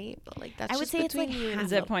point, but like that's I would just say it's, between like, you and half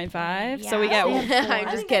Is me. it 0.5? So Yeah. we get. Yeah. I'm I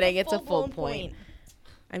just think kidding. that's It's a full full-blown point.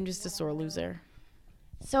 I'm just a sore loser.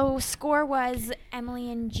 So score was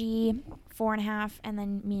Emily and G 4.5, and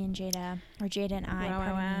then me and Jada, or Jada and I, Wow,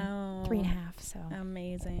 pardon me, wow. 3.5. So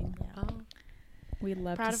Amazing. yeah. Oh, We'd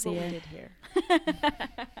love proud to of see what we it. did here.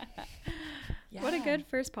 What a Yeah. good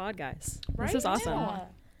first pod, guys. Right? This is awesome. Yeah.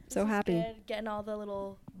 So This is happy. good, getting all the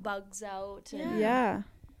little bugs out. And Yeah.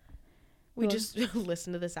 We Well- just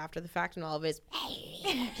listen to this after the fact, and all of it's.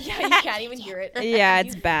 yeah, you can't even hear it. Yeah,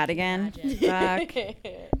 it's bad again. Fuck.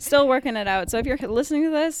 Still working it out. So if you're listening to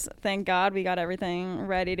this, thank God we got everything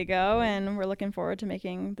ready to go, and we're looking forward to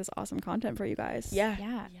making this awesome content for you guys. Yeah.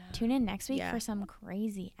 Yeah. Tune in next week Yeah. for some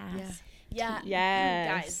crazy ass. Yeah.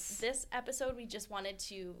 Yes. Guys, this episode we just wanted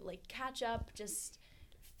to like catch up, just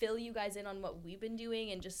fill you guys in on what we've been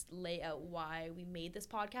doing and just lay out why we made this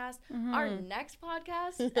podcast. Our next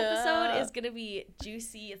podcast episode is going to be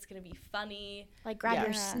juicy. It's going to be funny. Like grab Yeah.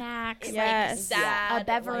 your snacks, It's Yes. like sad. a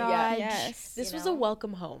beverage. Like, Yes. This You was know? a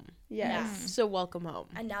welcome home. Yes. So welcome home.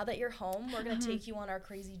 And now that you're home, we're gonna take you on our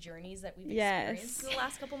crazy journeys that we've Yes. experienced in the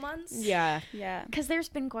last couple months. Yeah. Yeah. Because there's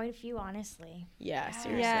been quite a few, honestly. Yeah,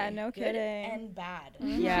 seriously. Yeah, no Good kidding. and bad.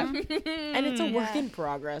 Yeah. And it's a work Yeah. in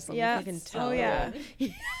progress. Let me Yeah. fucking tell Oh, you. yeah.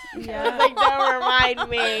 Yeah. Like, don't remind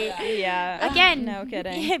me. Yeah. Again, No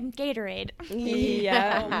kidding. Gatorade.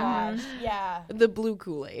 Yeah. Oh gosh. Yeah. The blue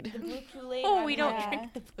Kool-Aid. The blue Kool-Aid. Oh, we don't Yeah.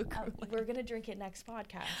 drink the blue We're gonna drink it next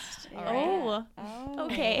podcast. All Yeah. right. Oh, Oh.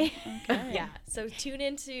 okay. Okay. Yeah. So tune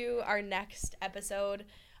into our next episode.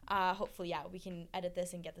 Hopefully, yeah, we can edit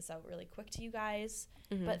this and get this out really quick to you guys.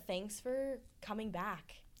 But thanks for coming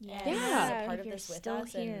back. Yeah. And being Yeah. a part of You're this with still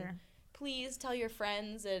us. And here. please tell your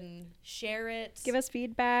friends and share it. Give us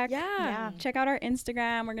feedback. Yeah. Check out our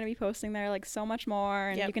Instagram. We're going to be posting there like so much more.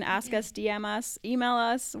 And you can ask us, DM us, email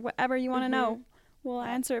us, whatever you want to know. We'll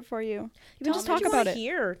answer it for you. Even Tell just us what talk you about wanna it.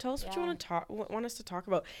 hear. Tell us what you Yeah. want to talk. Want us to talk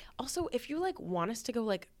about. Also, if you like want us to go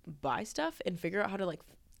like buy stuff and figure out how to like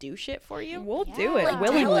do shit for you, We'll do it Like, tell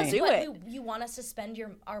willingly. us Do what it. you want us to spend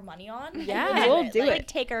our money on. and Yeah. We'll do Like, it.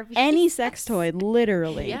 take our Any sex toy,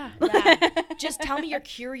 literally. yeah, Yeah. Just tell me you're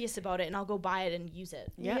curious about it, and I'll go buy it and use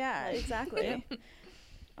it. Yeah. Yeah, exactly.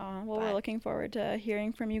 Well, we're But- looking forward to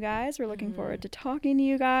hearing from you guys. We're looking forward to talking to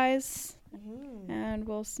you guys. And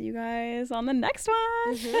we'll see you guys on the next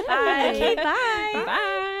one. Bye. Okay, bye.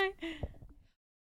 Bye.